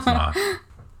 it was not.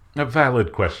 A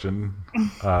valid question.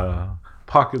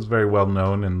 Pock is very well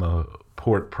known in the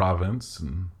Port province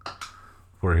and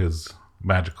for his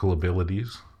magical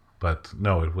abilities, but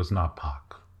no, it was not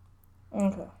Pock.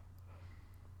 Okay.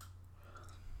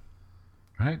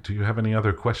 Right, do you have any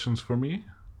other questions for me?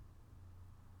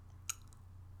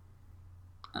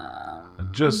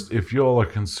 Just if you all are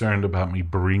concerned about me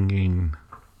bringing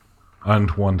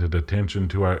unwanted attention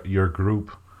to your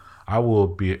group,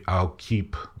 I'll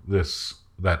keep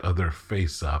that other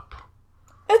face up.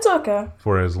 It's okay.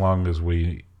 For as long as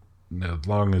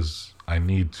I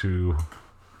need to,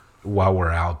 while we're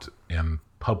out in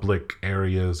public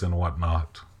areas and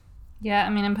whatnot. Yeah, I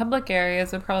mean, in public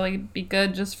areas would probably be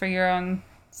good just for your own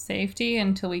safety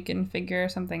until we can figure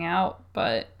something out.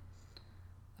 But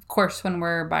of course, when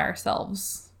we're by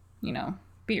ourselves,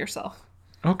 be yourself.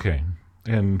 Okay.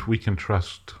 And we can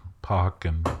trust Pock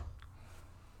and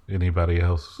anybody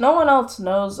else. No one else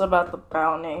knows about the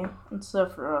bounty,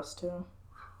 except for us two.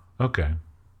 Okay.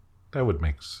 That would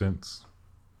make sense.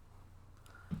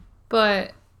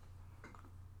 But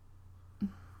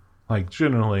like,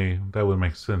 generally, that would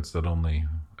make sense that only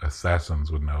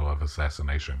assassins would know of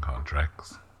assassination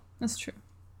contracts. That's true.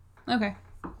 Okay.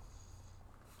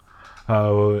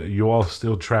 You all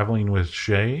still traveling with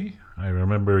Shay? I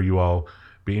remember you all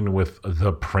being with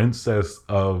the Princess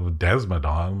of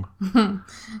Desmodon.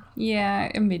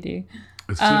 Yeah, MBD.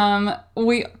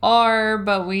 We are,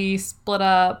 but we split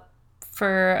up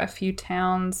for a few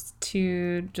towns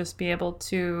to just be able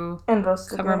to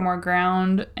cover more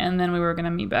ground, and then we were going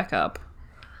to meet back up.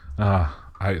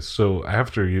 So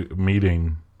after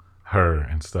meeting her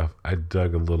and stuff, I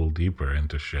dug a little deeper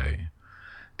into Shay.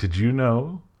 Did you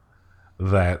know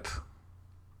that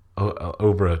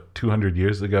over 200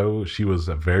 years ago, she was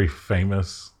a very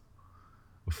famous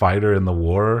fighter in the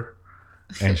war,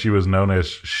 and she was known as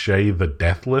Shay the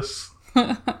Deathless?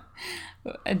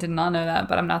 I did not know that,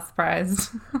 but I'm not surprised.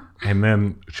 And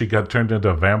then she got turned into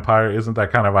a vampire. Isn't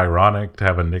that kind of ironic to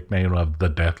have a nickname of the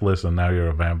Deathless and now you're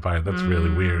a vampire? That's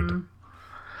really weird.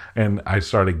 And I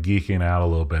started geeking out a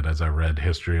little bit as I read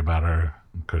history about her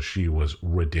because she was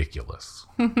ridiculous.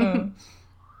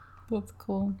 That's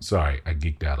cool. Sorry, I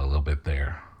geeked out a little bit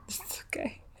there. It's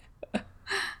okay.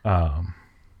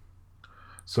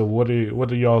 So what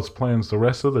are y'all's plans the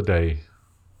rest of the day?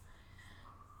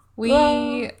 We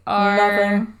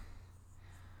are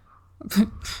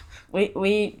nothing.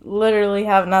 we literally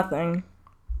have nothing.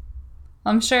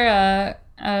 I'm sure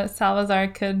Salazar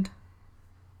could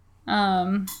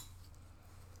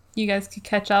you guys could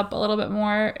catch up a little bit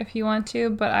more if you want to,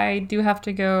 but I do have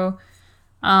to go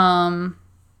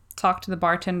talk to the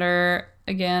bartender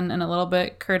again in a little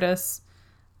bit. Curtis,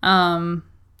 I'm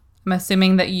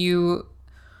assuming that you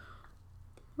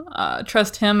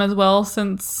trust him as well,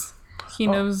 since he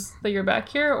knows that you're back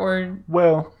here, or...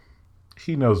 Well,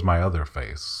 he knows my other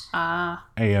face. Ah.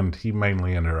 And he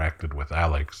mainly interacted with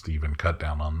Alex to even cut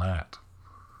down on that.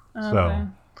 Okay.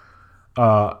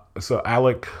 So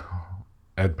Alec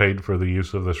had paid for the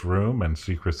use of this room and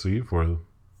secrecy for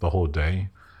the whole day,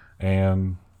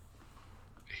 and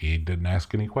he didn't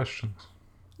ask any questions.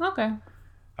 Okay.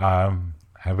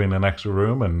 Having an extra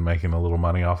room and making a little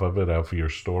money off of it out of your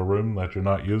storeroom that you're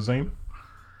not using,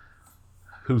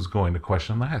 who's going to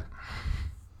question that?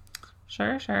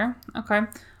 Sure. Okay.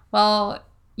 Well,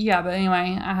 yeah, but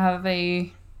anyway, I have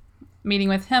a meeting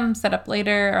with him set up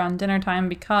later around dinner time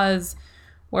because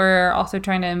we're also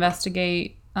trying to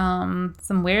investigate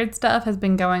some weird stuff has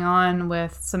been going on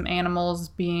with some animals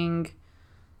being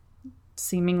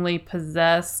seemingly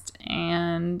possessed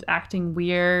and acting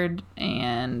weird,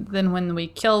 and then when we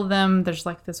kill them, there's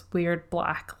like this weird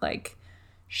black, like,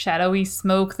 shadowy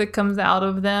smoke that comes out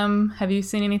of them. Have you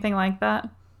seen anything like that?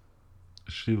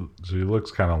 She looks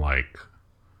kind of like,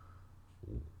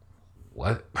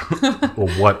 what? Well,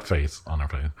 what face on her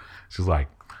face? She's like,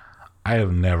 I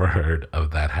have never heard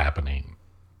of that happening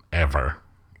ever.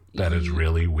 That is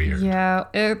really weird. Yeah,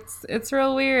 it's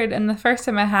real weird. And the first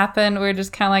time it happened, we were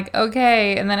just kind of like,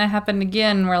 okay. And then it happened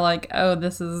again. We're like, oh,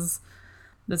 this is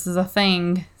a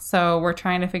thing. So we're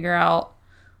trying to figure out,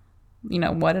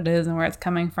 what it is and where it's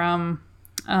coming from.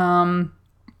 And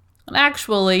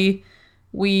actually,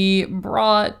 we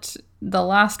brought the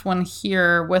last one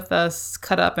here with us,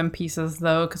 cut up in pieces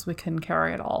though, because we couldn't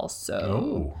carry it all.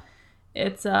 So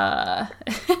it's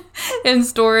in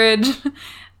storage.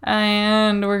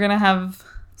 And we're going to have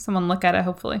someone look at it,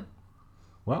 hopefully.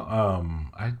 Well,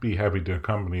 I'd be happy to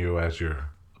accompany you as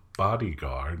your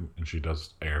bodyguard. And she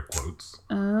does air quotes.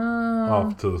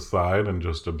 Off to the side and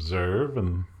just observe.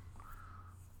 And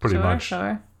pretty much,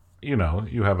 Sure.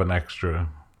 You have an extra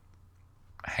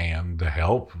hand to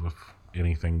help if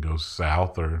anything goes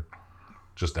south, or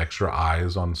just extra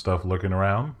eyes on stuff looking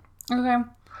around. Okay.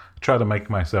 Try to make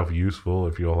myself useful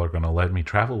if you all are going to let me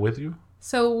travel with you.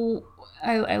 So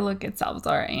I look at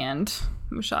Salazar and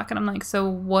Mushak and I'm like, so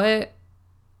what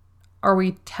are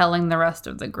we telling the rest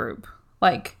of the group?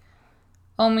 Like,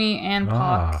 Omi and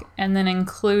Pak, and then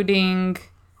including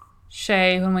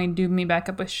Shay when we do meet back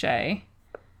up with Shay.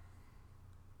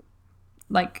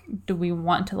 Like, do we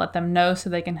want to let them know so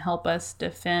they can help us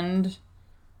defend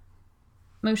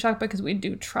Mushak? Because we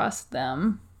do trust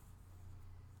them.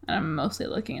 And I'm mostly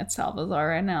looking at Salazar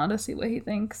right now to see what he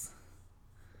thinks.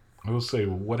 I will say,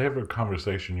 whatever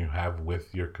conversation you have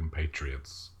with your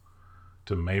compatriots,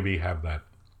 to maybe have that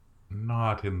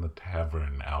not in the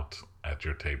tavern out at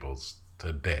your tables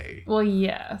today. Well,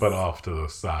 yes. But off to the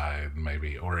side,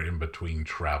 maybe, or in between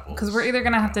travels. Because we're either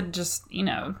going to have to just,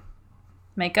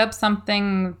 make up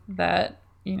something that,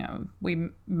 we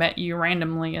met you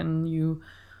randomly and you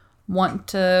want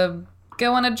to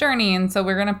go on a journey, and so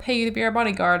we're going to pay you to be our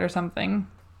bodyguard or something.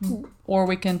 Or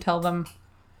we can tell them...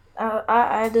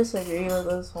 I disagree with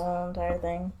this whole entire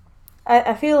thing.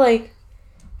 I feel like,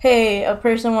 hey, a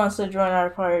person wants to join our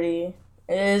party.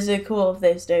 Is it cool if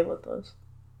they stay with us?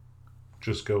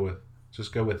 Just go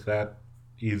with that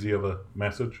easy of a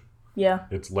message. Yeah.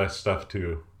 It's less stuff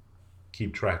to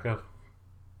keep track of.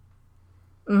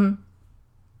 Mm-hmm.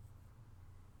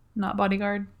 Not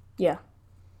bodyguard? Yeah.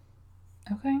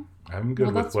 Okay. I'm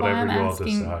good with whatever you all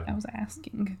decide. I was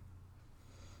asking.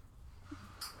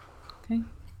 Okay.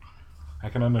 I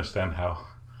can understand how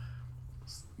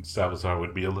Salazar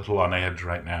would be a little on edge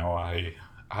right now. I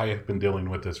have been dealing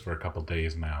with this for a couple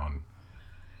days now, and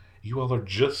you all are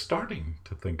just starting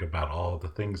to think about all the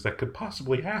things that could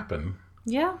possibly happen.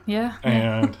 Yeah.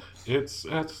 And it's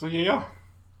a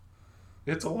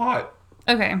lot.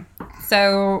 Okay,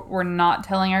 so we're not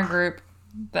telling our group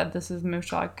that this is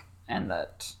Mushak and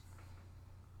that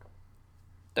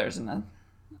there's a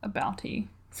bounty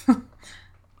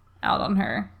out on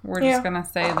her. We're just going to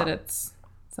say that it's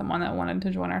someone that wanted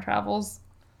to join our travels.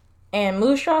 And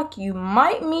Mushak, you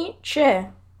might meet Che.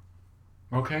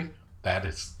 Okay. That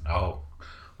is... Oh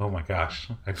my gosh.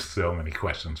 I have so many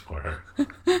questions for her.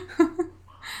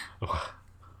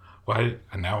 Why?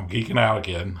 And now I'm geeking out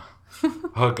again.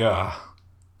 Oh, God.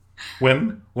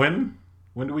 When do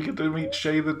we get to meet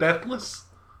Shay the Deathless?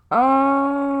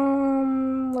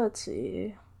 Let's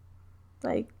see.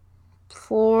 Like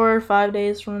 4 or 5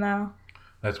 days from now.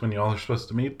 That's when y'all are supposed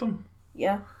to meet them?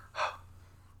 Yeah.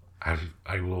 I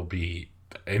will be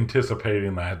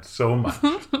anticipating that so much.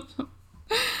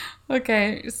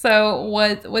 Okay, so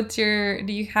what's your...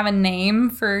 Do you have a name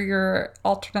for your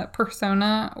alternate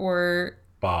persona or...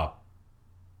 Bob.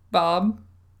 Bob?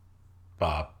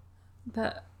 Bob.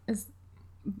 That is...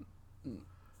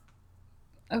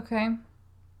 Okay.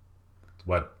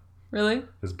 What? Really?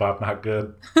 Is Bob not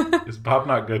good? Is Bob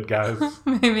not good, guys?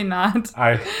 Maybe not.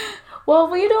 Well,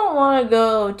 we don't want to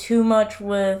go too much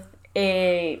with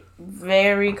a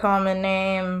very common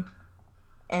name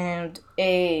and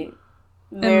a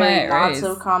very not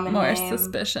so common more name.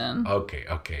 Suspicion. Okay.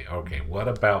 What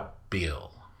about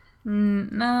Bill?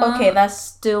 No. Okay, that's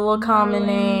still a common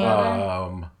name.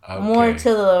 Okay. More to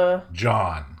the...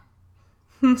 John.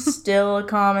 Still a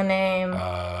common name.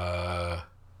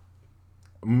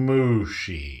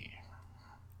 Mushi.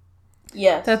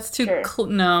 Yes. That's too... Sure.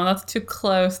 No, that's too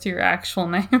close to your actual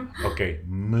name. Okay,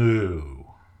 Moo.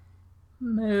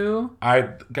 Moo. I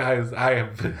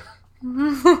have...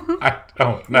 I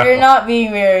don't know. You're not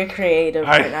being very creative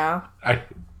right now.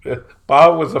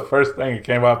 Bob was the first thing it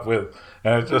came up with,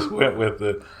 and I just went with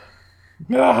it.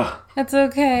 Ah. It's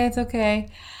okay. It's okay.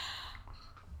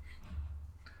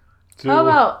 How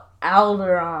about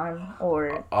Alderon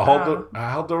or...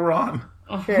 Alderon?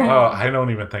 Sure. Oh, I don't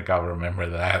even think I'll remember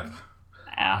that.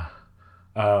 Al.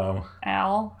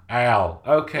 Al.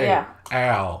 Okay. Yeah.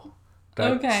 Al.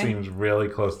 That Okay. seems really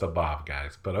close to Bob,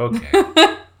 guys, but okay.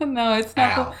 No, it's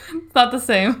not. Al. It's not the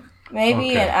same.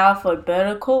 Maybe Okay. in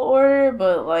alphabetical order,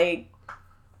 but like...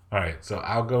 All right, so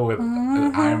I'll go with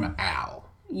I'm Al.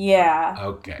 Yeah.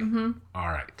 Okay. All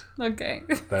right. Okay.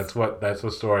 That's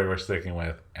the story we're sticking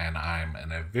with, and I'm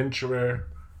an adventurer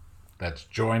that's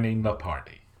joining the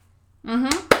party.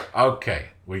 Okay,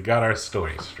 we got our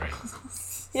story straight.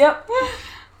 Yep.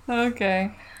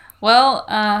 Okay. Well,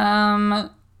 can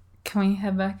we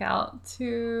head back out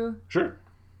to Sure.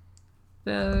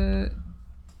 the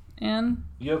inn?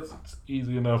 Yes, it's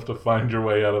easy enough to find your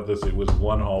way out of this. It was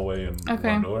one hallway and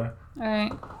Okay. one door. All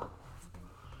right.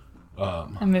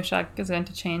 And Mushak is going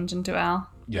to change into Al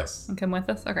Yes. and come with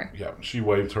us? Okay. Yeah, she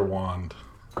waves her wand.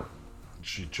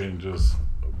 She changes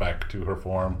back to her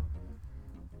form.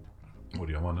 What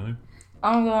do you want to do?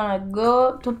 I'm gonna go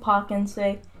up to Puck and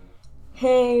say,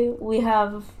 hey, we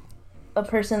have a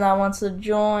person that wants to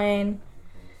join.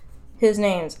 His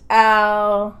name's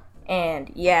Al,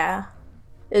 and yeah.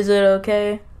 Is it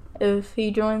okay if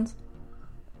he joins?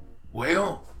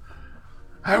 Well,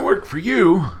 I work for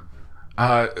you.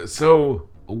 So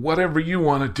whatever you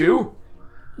want to do.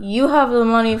 You have the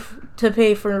money to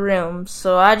pay for rooms,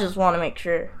 so I just want to make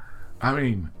sure. I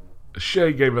mean,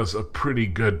 Shay gave us a pretty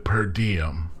good per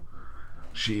diem.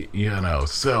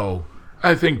 So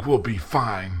I think we'll be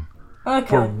fine. Okay.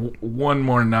 For one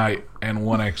more night and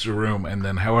one extra room, and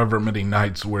then however many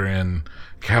nights we're in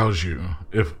Kaiju.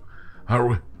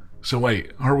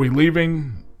 Are we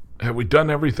leaving? Have we done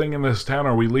everything in this town?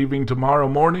 Are we leaving tomorrow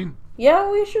morning? Yeah,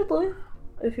 we should leave.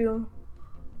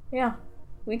 Yeah,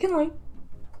 we can leave.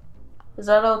 Is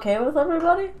that okay with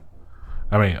everybody?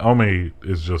 I mean, Omi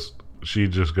she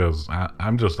just goes,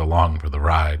 I'm just along for the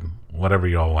ride. Whatever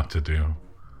y'all want to do.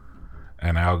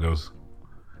 And Al goes,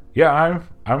 yeah,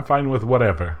 I'm fine with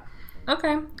whatever.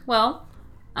 Okay. Well,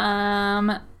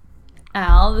 Al,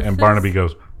 And Barnaby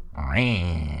goes,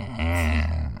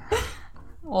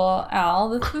 well, Al,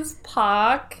 this is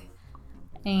Puck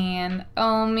and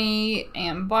Omi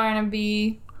and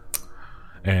Barnaby.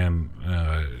 and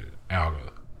Al goes,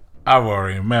 I've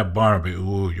already met Barnaby.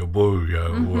 Ooh, your boo,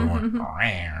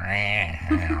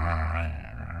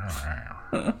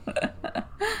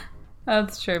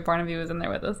 That's true. Barnaby was in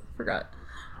there with us. Forgot.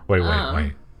 Wait.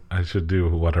 I should do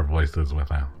what her voice is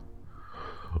with Al.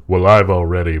 Well, I've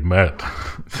already met.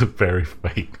 It's very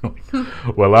fake.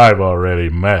 Well, I've already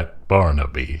met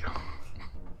Barnaby.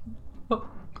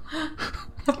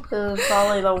 This is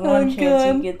probably the one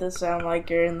chance you get to sound like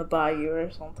you're in the bayou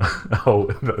or something. Oh,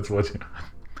 that's what you...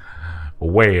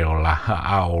 Well,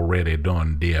 I already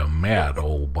done met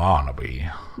old Barnaby.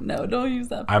 No, don't use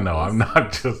that. I know, I'm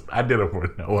not just... I did it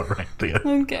for Noah right there.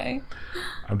 Okay.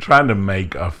 I'm trying to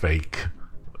make a fake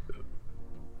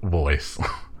voice.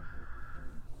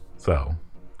 So,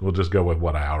 we'll just go with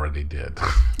what I already did.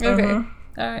 Okay. All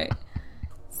right.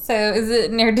 So, is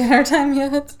it near dinner time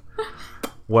yet?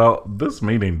 Well, this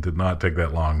meeting did not take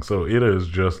that long, so it is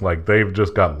just like they've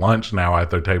just got lunch now at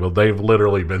their table. They've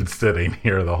literally been sitting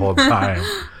here the whole time.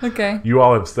 Okay. You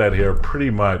all have sat here pretty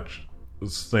much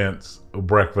since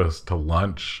breakfast to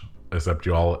lunch, except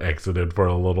you all exited for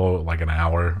a little, like an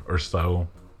hour or so.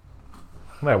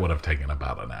 That would have taken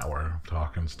about an hour of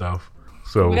talking stuff.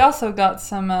 So We also got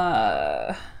some,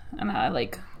 and I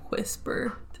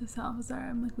whisper to Salazar,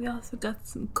 I'm like, we also got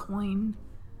some coin.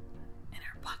 in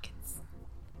our pockets.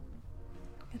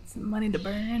 Get some money to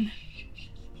burn.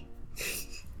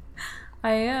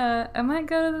 I might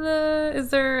go to the... Is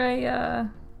there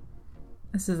a...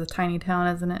 This is a tiny town,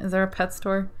 isn't it? Is there a pet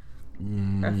store?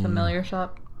 Or a familiar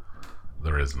shop?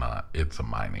 There is not. It's a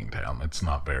mining town. It's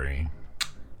not very...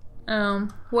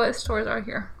 What stores are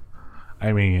here?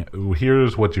 I mean,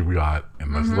 here's what you've got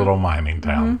in this little mining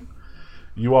town.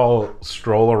 You all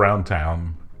stroll around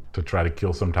town to try to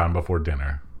kill some time before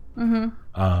dinner.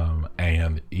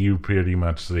 And you pretty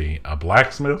much see a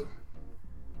blacksmith.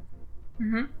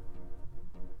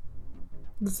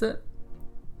 That's it.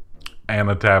 And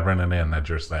a tavern and inn that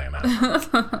you're staying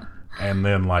at. And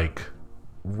then, like,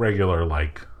 regular,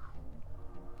 like,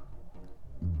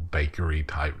 bakery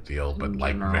type deal, but,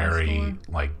 like, very,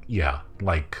 like, yeah,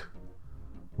 like,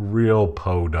 real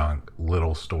podunk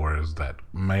little stores that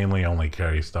mainly only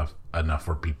carry stuff enough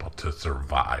for people to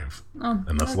survive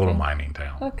in this little mining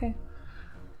town. Okay.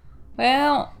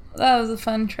 Well, that was a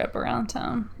fun trip around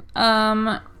town.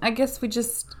 I guess we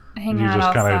just hang out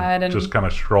outside and just kind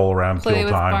of stroll around, play kill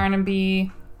with time.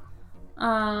 Barnaby.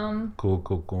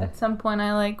 Cool. At some point,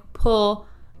 I like pull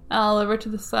Al over to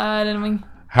the side, and we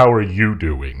How are you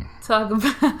doing? talk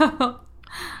about.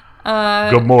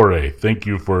 Gamore, thank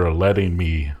you for letting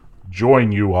me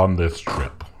join you on this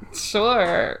trip.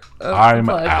 Sure. I'm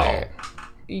pleasure. Al.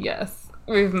 Yes,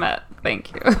 we've met.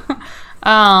 Thank you.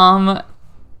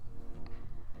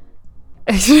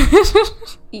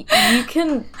 You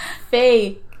can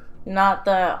fake not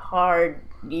that hard,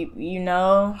 you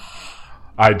know?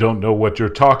 I don't know what you're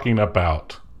talking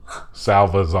about,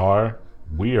 Salvazar.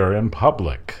 We are in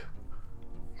public.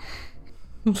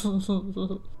 Is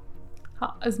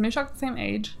Mishak the same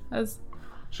age as?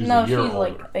 She's No, a year she's older.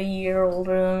 like a year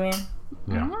older than me.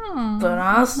 Yeah. But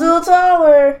I'm still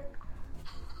taller.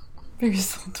 You're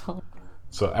so tall.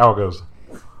 So Al goes,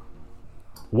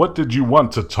 what did you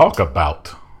want to talk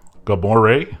about,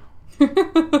 Gamore?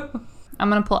 I'm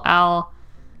gonna pull Al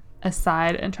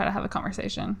aside and try to have a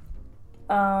conversation.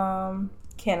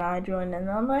 Can I join in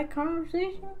on that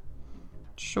conversation?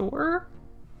 Sure.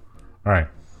 All right,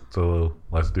 so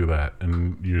let's do that.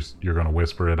 And you're going to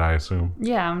whisper it, I assume?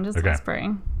 Yeah, I'm just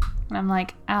whispering, and I'm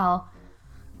like, Al,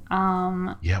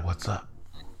 Yeah, what's up?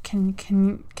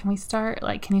 can we start?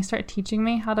 Like, can you start teaching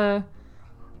me how to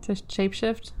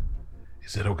shapeshift?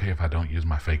 Is it okay if I don't use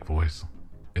my fake voice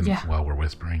while we're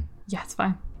whispering? Yeah, it's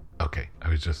fine. Okay, I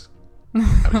was just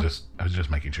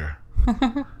making sure.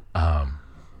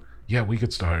 Yeah, we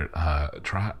could start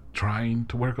trying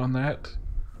to work on that.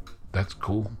 That's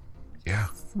cool. Yeah.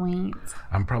 Sweet.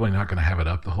 I'm probably not going to have it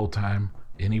up the whole time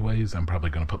anyways. I'm probably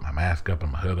going to put my mask up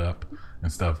and my hood up and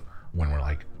stuff when we're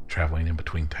like traveling in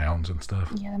between towns and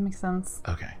stuff. Yeah, that makes sense.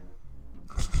 Okay.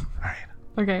 All right.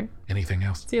 Okay. Anything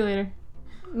else? See you later.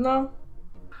 No.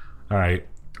 All right.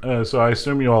 So I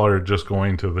assume you all are just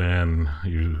going to then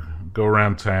you go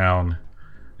around town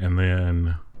and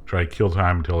then try to kill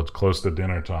time until it's close to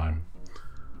dinner time,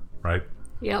 right?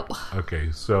 Yep. Okay,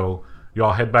 so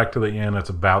y'all head back to the inn. It's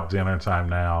about dinner time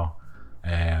now,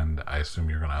 and I assume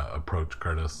you're gonna approach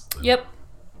Curtis. Yep.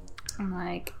 I'm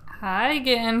like, hi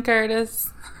again, Curtis.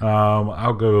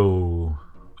 I'll go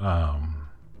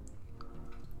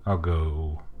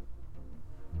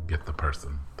get the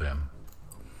person then.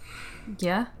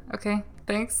 Yeah. Okay.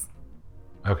 Thanks.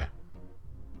 Okay.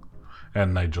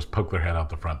 And they just poke their head out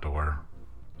the front door,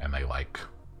 and they like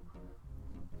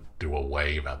do a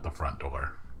wave at the front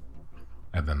door,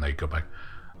 and then they go back.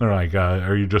 They're like,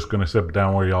 "Are you just gonna sit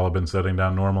down where y'all have been sitting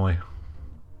down normally?"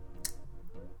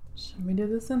 Should we do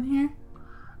this in here?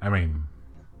 I mean,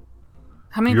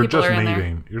 How many you're people just are in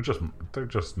meeting. They're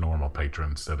just normal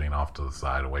patrons sitting off to the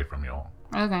side, away from y'all.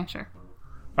 there? Okay, sure.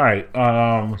 All right.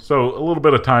 So a little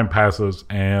bit of time passes,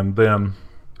 and then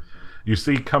you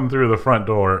see come through the front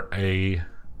door a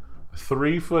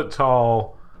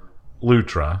 3-foot-tall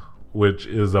Lutra, which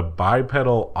is a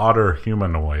bipedal otter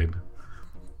humanoid,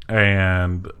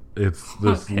 and it's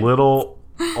this little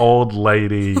old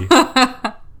lady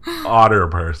otter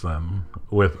person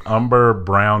with umber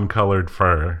brown colored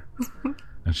fur,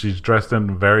 and she's dressed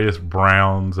in various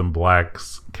browns and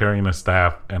blacks, carrying a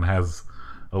staff, and has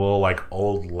a little like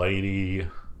old lady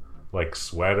like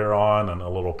sweater on and a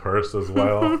little purse as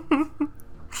well.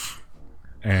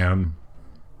 And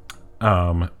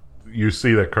you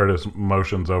see that Curtis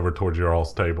motions over towards your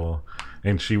all's table,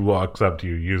 and she walks up to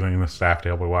you using the staff to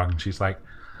help her walk, and she's like,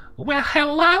 "Well,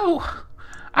 hello.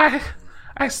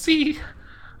 I see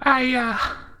I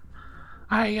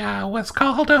was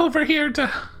called over here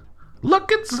to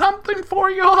look at something for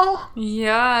y'all.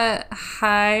 Yeah.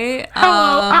 Hi.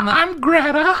 Hello, I'm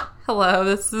Greta. hello,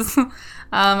 this is,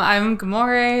 I'm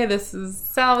Gamore, this is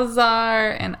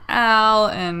Salazar, and Al,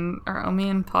 and, are Omi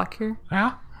and Pac here?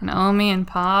 Yeah? Naomi and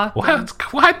Pac. Well, it's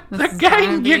quite the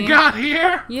gang you got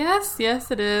here. Yes,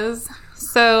 it is.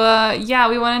 So,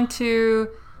 we wanted to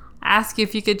ask you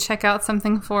if you could check out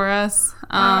something for us.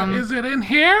 Is it in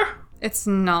here? It's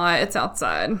not. It's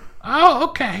outside. Oh,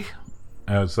 okay.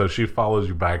 So she follows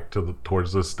you back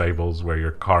towards the stables where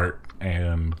your cart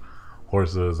and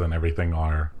horses and everything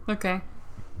are. Okay.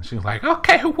 She's like,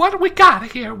 okay, what do we got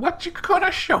here? What you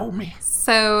gonna show me?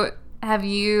 So, have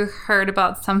you heard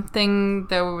about something?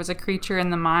 There was a creature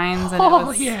in the mines and it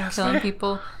was killing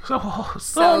people.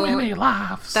 So many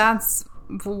lives. That's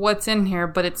what's in here,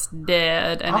 but it's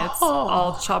dead and it's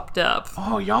all chopped up.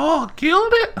 Oh, y'all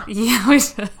killed it? Yeah, we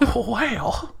did. Oh,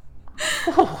 well.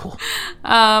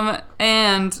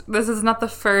 And this is not the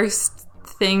first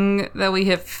thing that we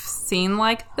have seen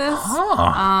like this.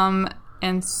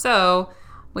 And so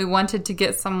we wanted to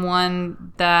get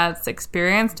someone that's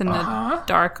experienced in the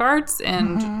dark arts.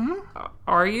 And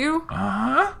are you?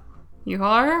 You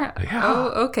are? Yeah. Oh,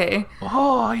 okay.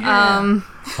 Oh, yeah.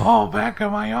 Back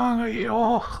in my younger years.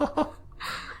 Oh,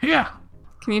 yeah.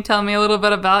 Can you tell me a little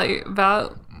bit about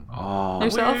yourself?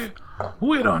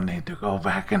 We don't need to go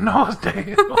back in those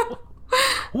days.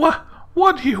 What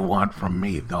do you want from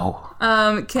me, though?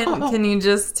 Can you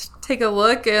just take a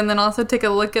look and then also take a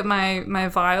look at my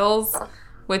vials,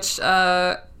 which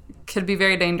could be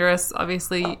very dangerous.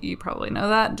 Obviously, you probably know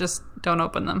that. Just don't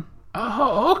open them.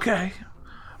 Oh, okay.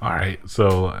 All right.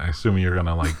 So I assume you're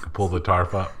gonna pull the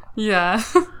tarp up. Yeah.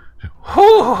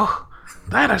 Oh,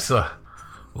 that is a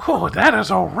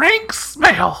rank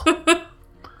smell.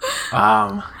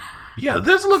 Yeah,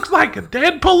 this looks like a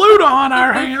dead Paluda on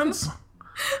our hands.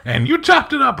 And you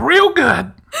chopped it up real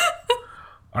good.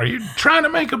 Are you trying to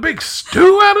make a big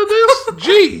stew out of this?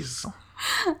 Jeez.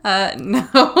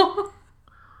 No.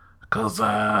 Because,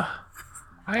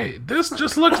 this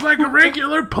just looks like a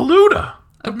regular Paluda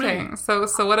to Okay, me. so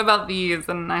what about these?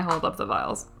 And I hold up the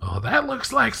vials. Oh, that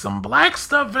looks like some black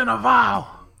stuff in a vial.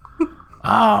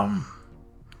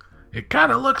 It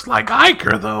kind of looks like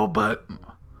Iker, though, but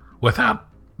without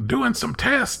doing some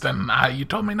tests, and you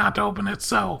told me not to open it,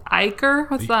 so... Iker?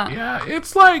 What's that? Yeah,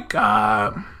 it's like,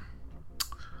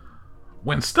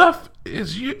 when stuff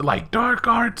is, like dark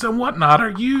arts and whatnot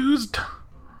are used,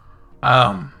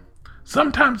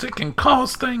 sometimes it can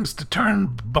cause things to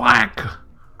turn black,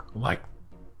 like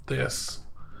this,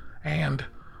 and,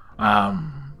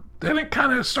 then it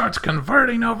kind of starts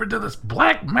converting over to this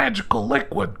black magical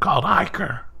liquid called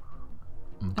Iker.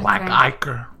 Black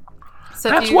Iker. So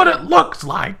That's what it looks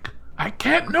like. I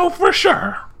can't know for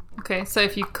sure. Okay, so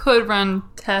if you could run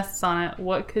tests on it,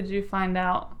 what could you find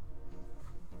out?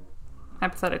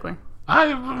 Hypothetically. I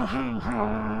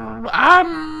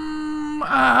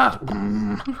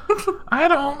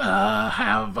don't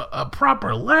have a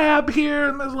proper lab here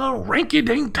in this little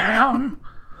rinky-dink town.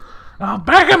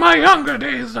 Back in my younger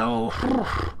days, though,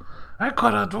 I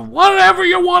could have whatever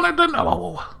you wanted to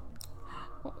know.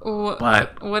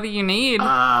 But what do you need?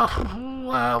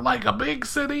 like a big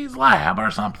city's lab or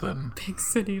something. Big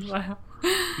city lab.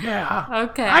 Yeah.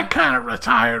 Okay. I kind of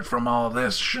retired from all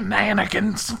this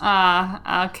shenanigans.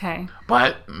 Okay.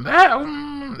 But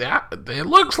that, it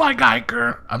looks like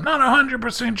Iker. I'm not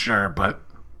 100% sure, but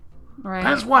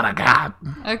that's what I got.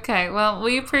 Okay, well,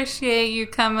 we appreciate you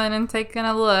coming and taking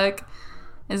a look.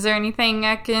 Is there anything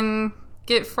I can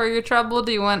get for your trouble?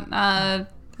 Do you want a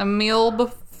meal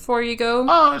before you go?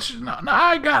 Oh, no,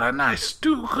 I got a nice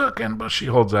stew cooking, but she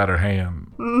holds out her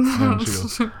hand. And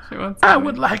she goes, I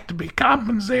would like to be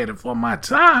compensated for my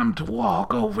time to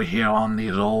walk over here on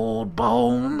these old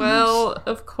bones. Well,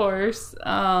 of course.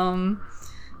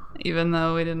 Even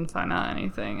though we didn't find out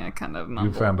anything, I kind of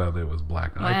mumbled. You found out it was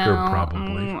Black Iker,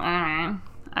 probably.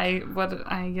 What did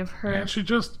I give her? And she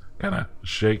just kind of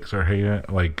shakes her hand,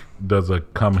 like does a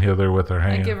come hither with her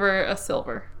hand. I give her a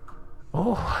silver.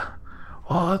 Oh,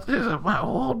 these are my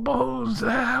old bones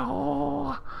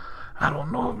now. I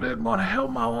don't know if they're going to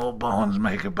help my old bones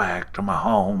make it back to my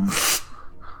home.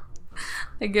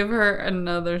 I give her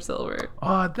another silver.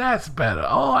 Oh, that's better.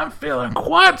 Oh, I'm feeling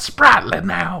quite sprightly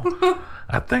now.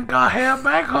 I think I'll head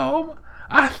back home.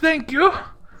 I thank you.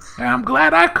 And I'm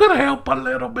glad I could help a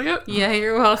little bit. Yeah,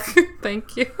 you're welcome.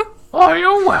 Thank you. Oh,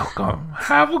 you're welcome.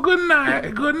 Have a good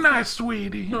night. Good night,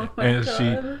 sweetie. Oh and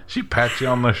God. she pats you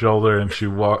on the shoulder and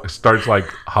she starts like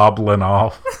hobbling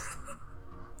off.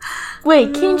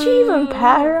 Wait, can't you even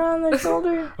pat her on the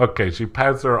shoulder? Okay, she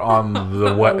pats her on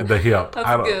the hip.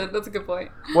 That's good. That's a good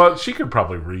point. Well, she could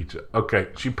probably reach it. Okay,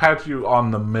 she pats you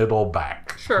on the middle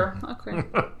back. Sure. Okay.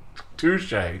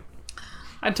 Touche.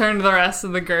 I turn to the rest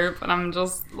of the group and I'm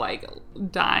just like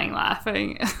dying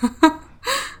laughing.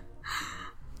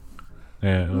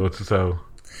 Yeah, so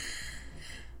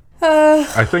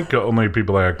I think the only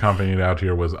people that accompanied out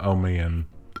here was Omi and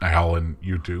Al and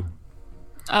you two.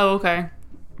 Oh, okay.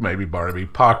 Maybe Barbie.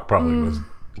 Pac probably was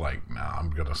like, nah, I'm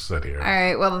gonna sit here.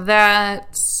 Alright, well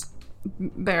that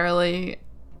barely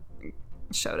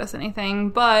showed us anything,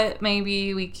 but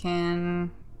maybe we can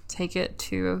take it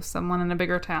to someone in a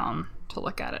bigger town to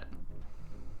look at it.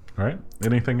 Alright.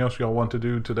 Anything else y'all want to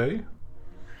do today?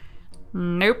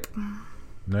 Nope.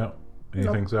 No.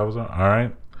 Anything, Salvador?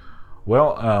 Alright.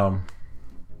 Well,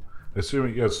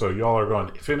 assuming, yeah, so y'all are going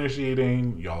to finish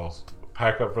eating, y'all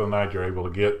pack up for the night, you're able to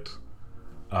get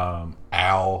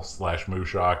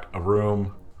Al/Mooshok a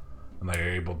room, and they're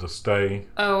able to stay.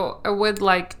 Oh, I would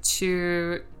like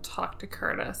to talk to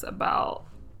Curtis about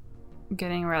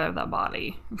getting rid of that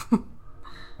body.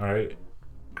 Alright.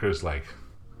 Chris, like,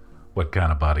 what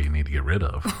kind of body you need to get rid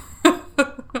of?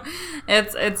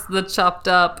 It's the chopped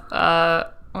up,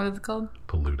 what is it called?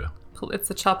 Paluda. It's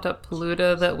the chopped up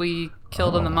Paluda that we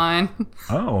killed in the mine.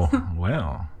 Oh,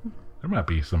 well. There might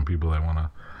be some people that want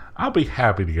to... I'll be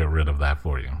happy to get rid of that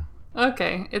for you.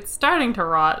 Okay. It's starting to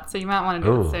rot, so you might want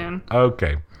to do it soon.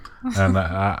 Okay. And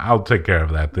I'll take care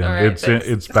of that then. All right,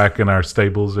 it's back in our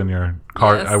stables in your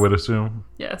cart, Yes. I would assume?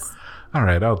 Yes. All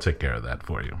right, I'll take care of that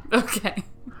for you. Okay.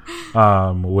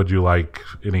 Would you like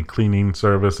any cleaning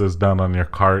services done on your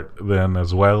cart then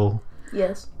as well?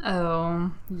 Yes.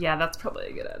 Oh, yeah, that's probably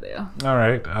a good idea. All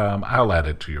right, I'll add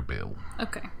it to your bill.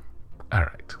 Okay. All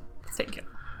right. Thank you.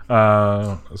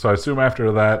 So I assume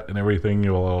after that and everything,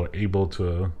 you're able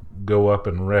to go up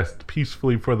and rest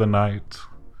peacefully for the night.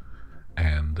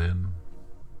 And then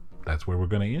that's where we're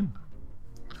going to end.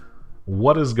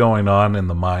 What is going on in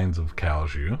the mines of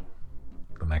Kaiju,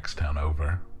 the next town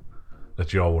over,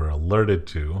 that y'all were alerted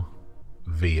to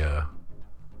via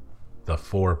the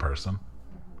 4-person?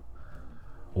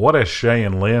 What has Shay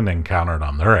and Lynn encountered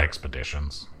on their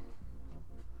expeditions?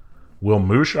 Will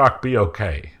Mooshok be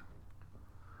okay?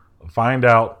 Find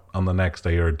out on the next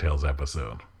Aerde Tales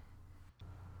episode.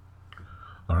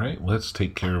 Alright, let's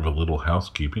take care of a little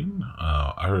housekeeping.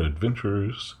 Our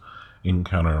adventurers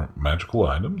encounter magical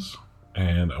items,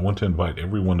 and I want to invite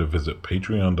everyone to visit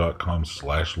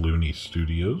patreon.com/Looney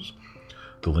Studios.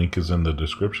 The link is in the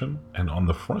description, and on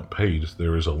the front page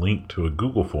there is a link to a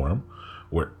Google form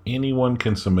where anyone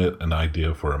can submit an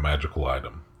idea for a magical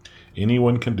item.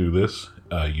 Anyone can do this.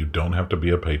 You don't have to be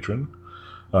a patron.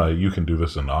 You can do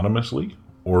this anonymously,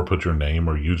 or put your name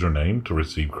or username to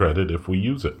receive credit if we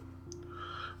use it.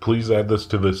 Please add this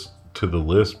to the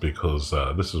list because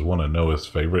this is one of Noah's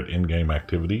favorite in-game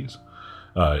activities,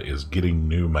 is getting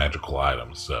new magical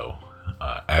items. So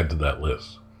add to that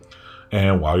list.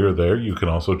 And while you're there, you can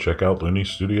also check out Looney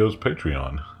Studios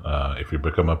Patreon. If you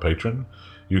become a patron,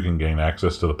 you can gain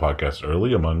access to the podcast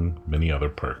early, among many other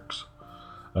perks.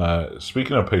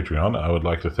 Speaking of Patreon, I would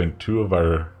like to thank 2 of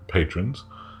our patrons,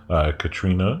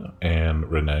 Katrina and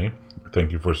Renee.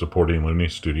 Thank you for supporting Looney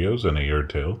Studios and Aerde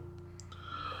Tale.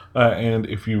 And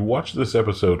if you watch this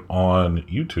episode on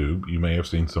YouTube, you may have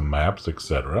seen some maps,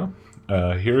 etc.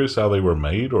 Here is how they were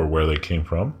made or where they came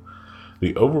from.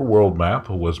 The overworld map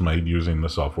was made using the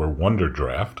software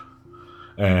Wonderdraft,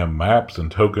 and maps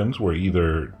and tokens were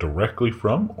either directly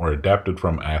from or adapted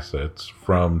from assets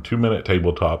from 2-Minute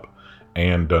Tabletop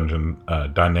and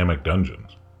Dynamic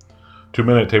Dungeons.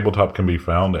 2-Minute Tabletop can be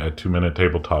found at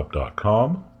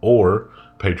 2minutetabletop.com or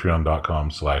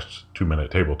patreon.com/2Minute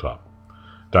Tabletop.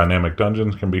 Dynamic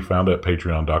Dungeons can be found at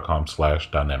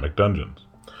patreon.com/Dynamic Dungeons.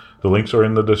 The links are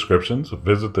in the descriptions.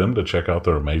 Visit them to check out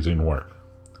their amazing work.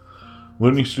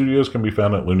 Looney Studios can be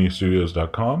found at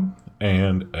looneystudios.com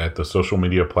and at the social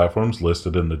media platforms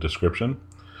listed in the description.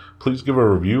 Please give a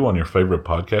review on your favorite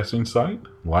podcasting site,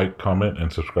 like, comment,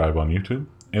 and subscribe on YouTube,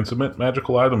 and submit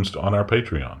magical items on our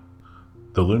Patreon.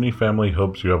 The Looney family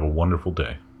hopes you have a wonderful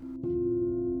day.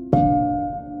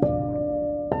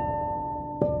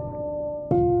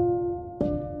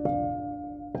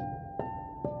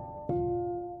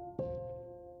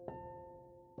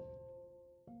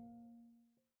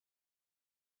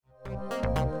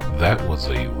 That was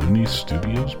a Looney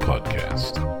Studios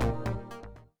podcast.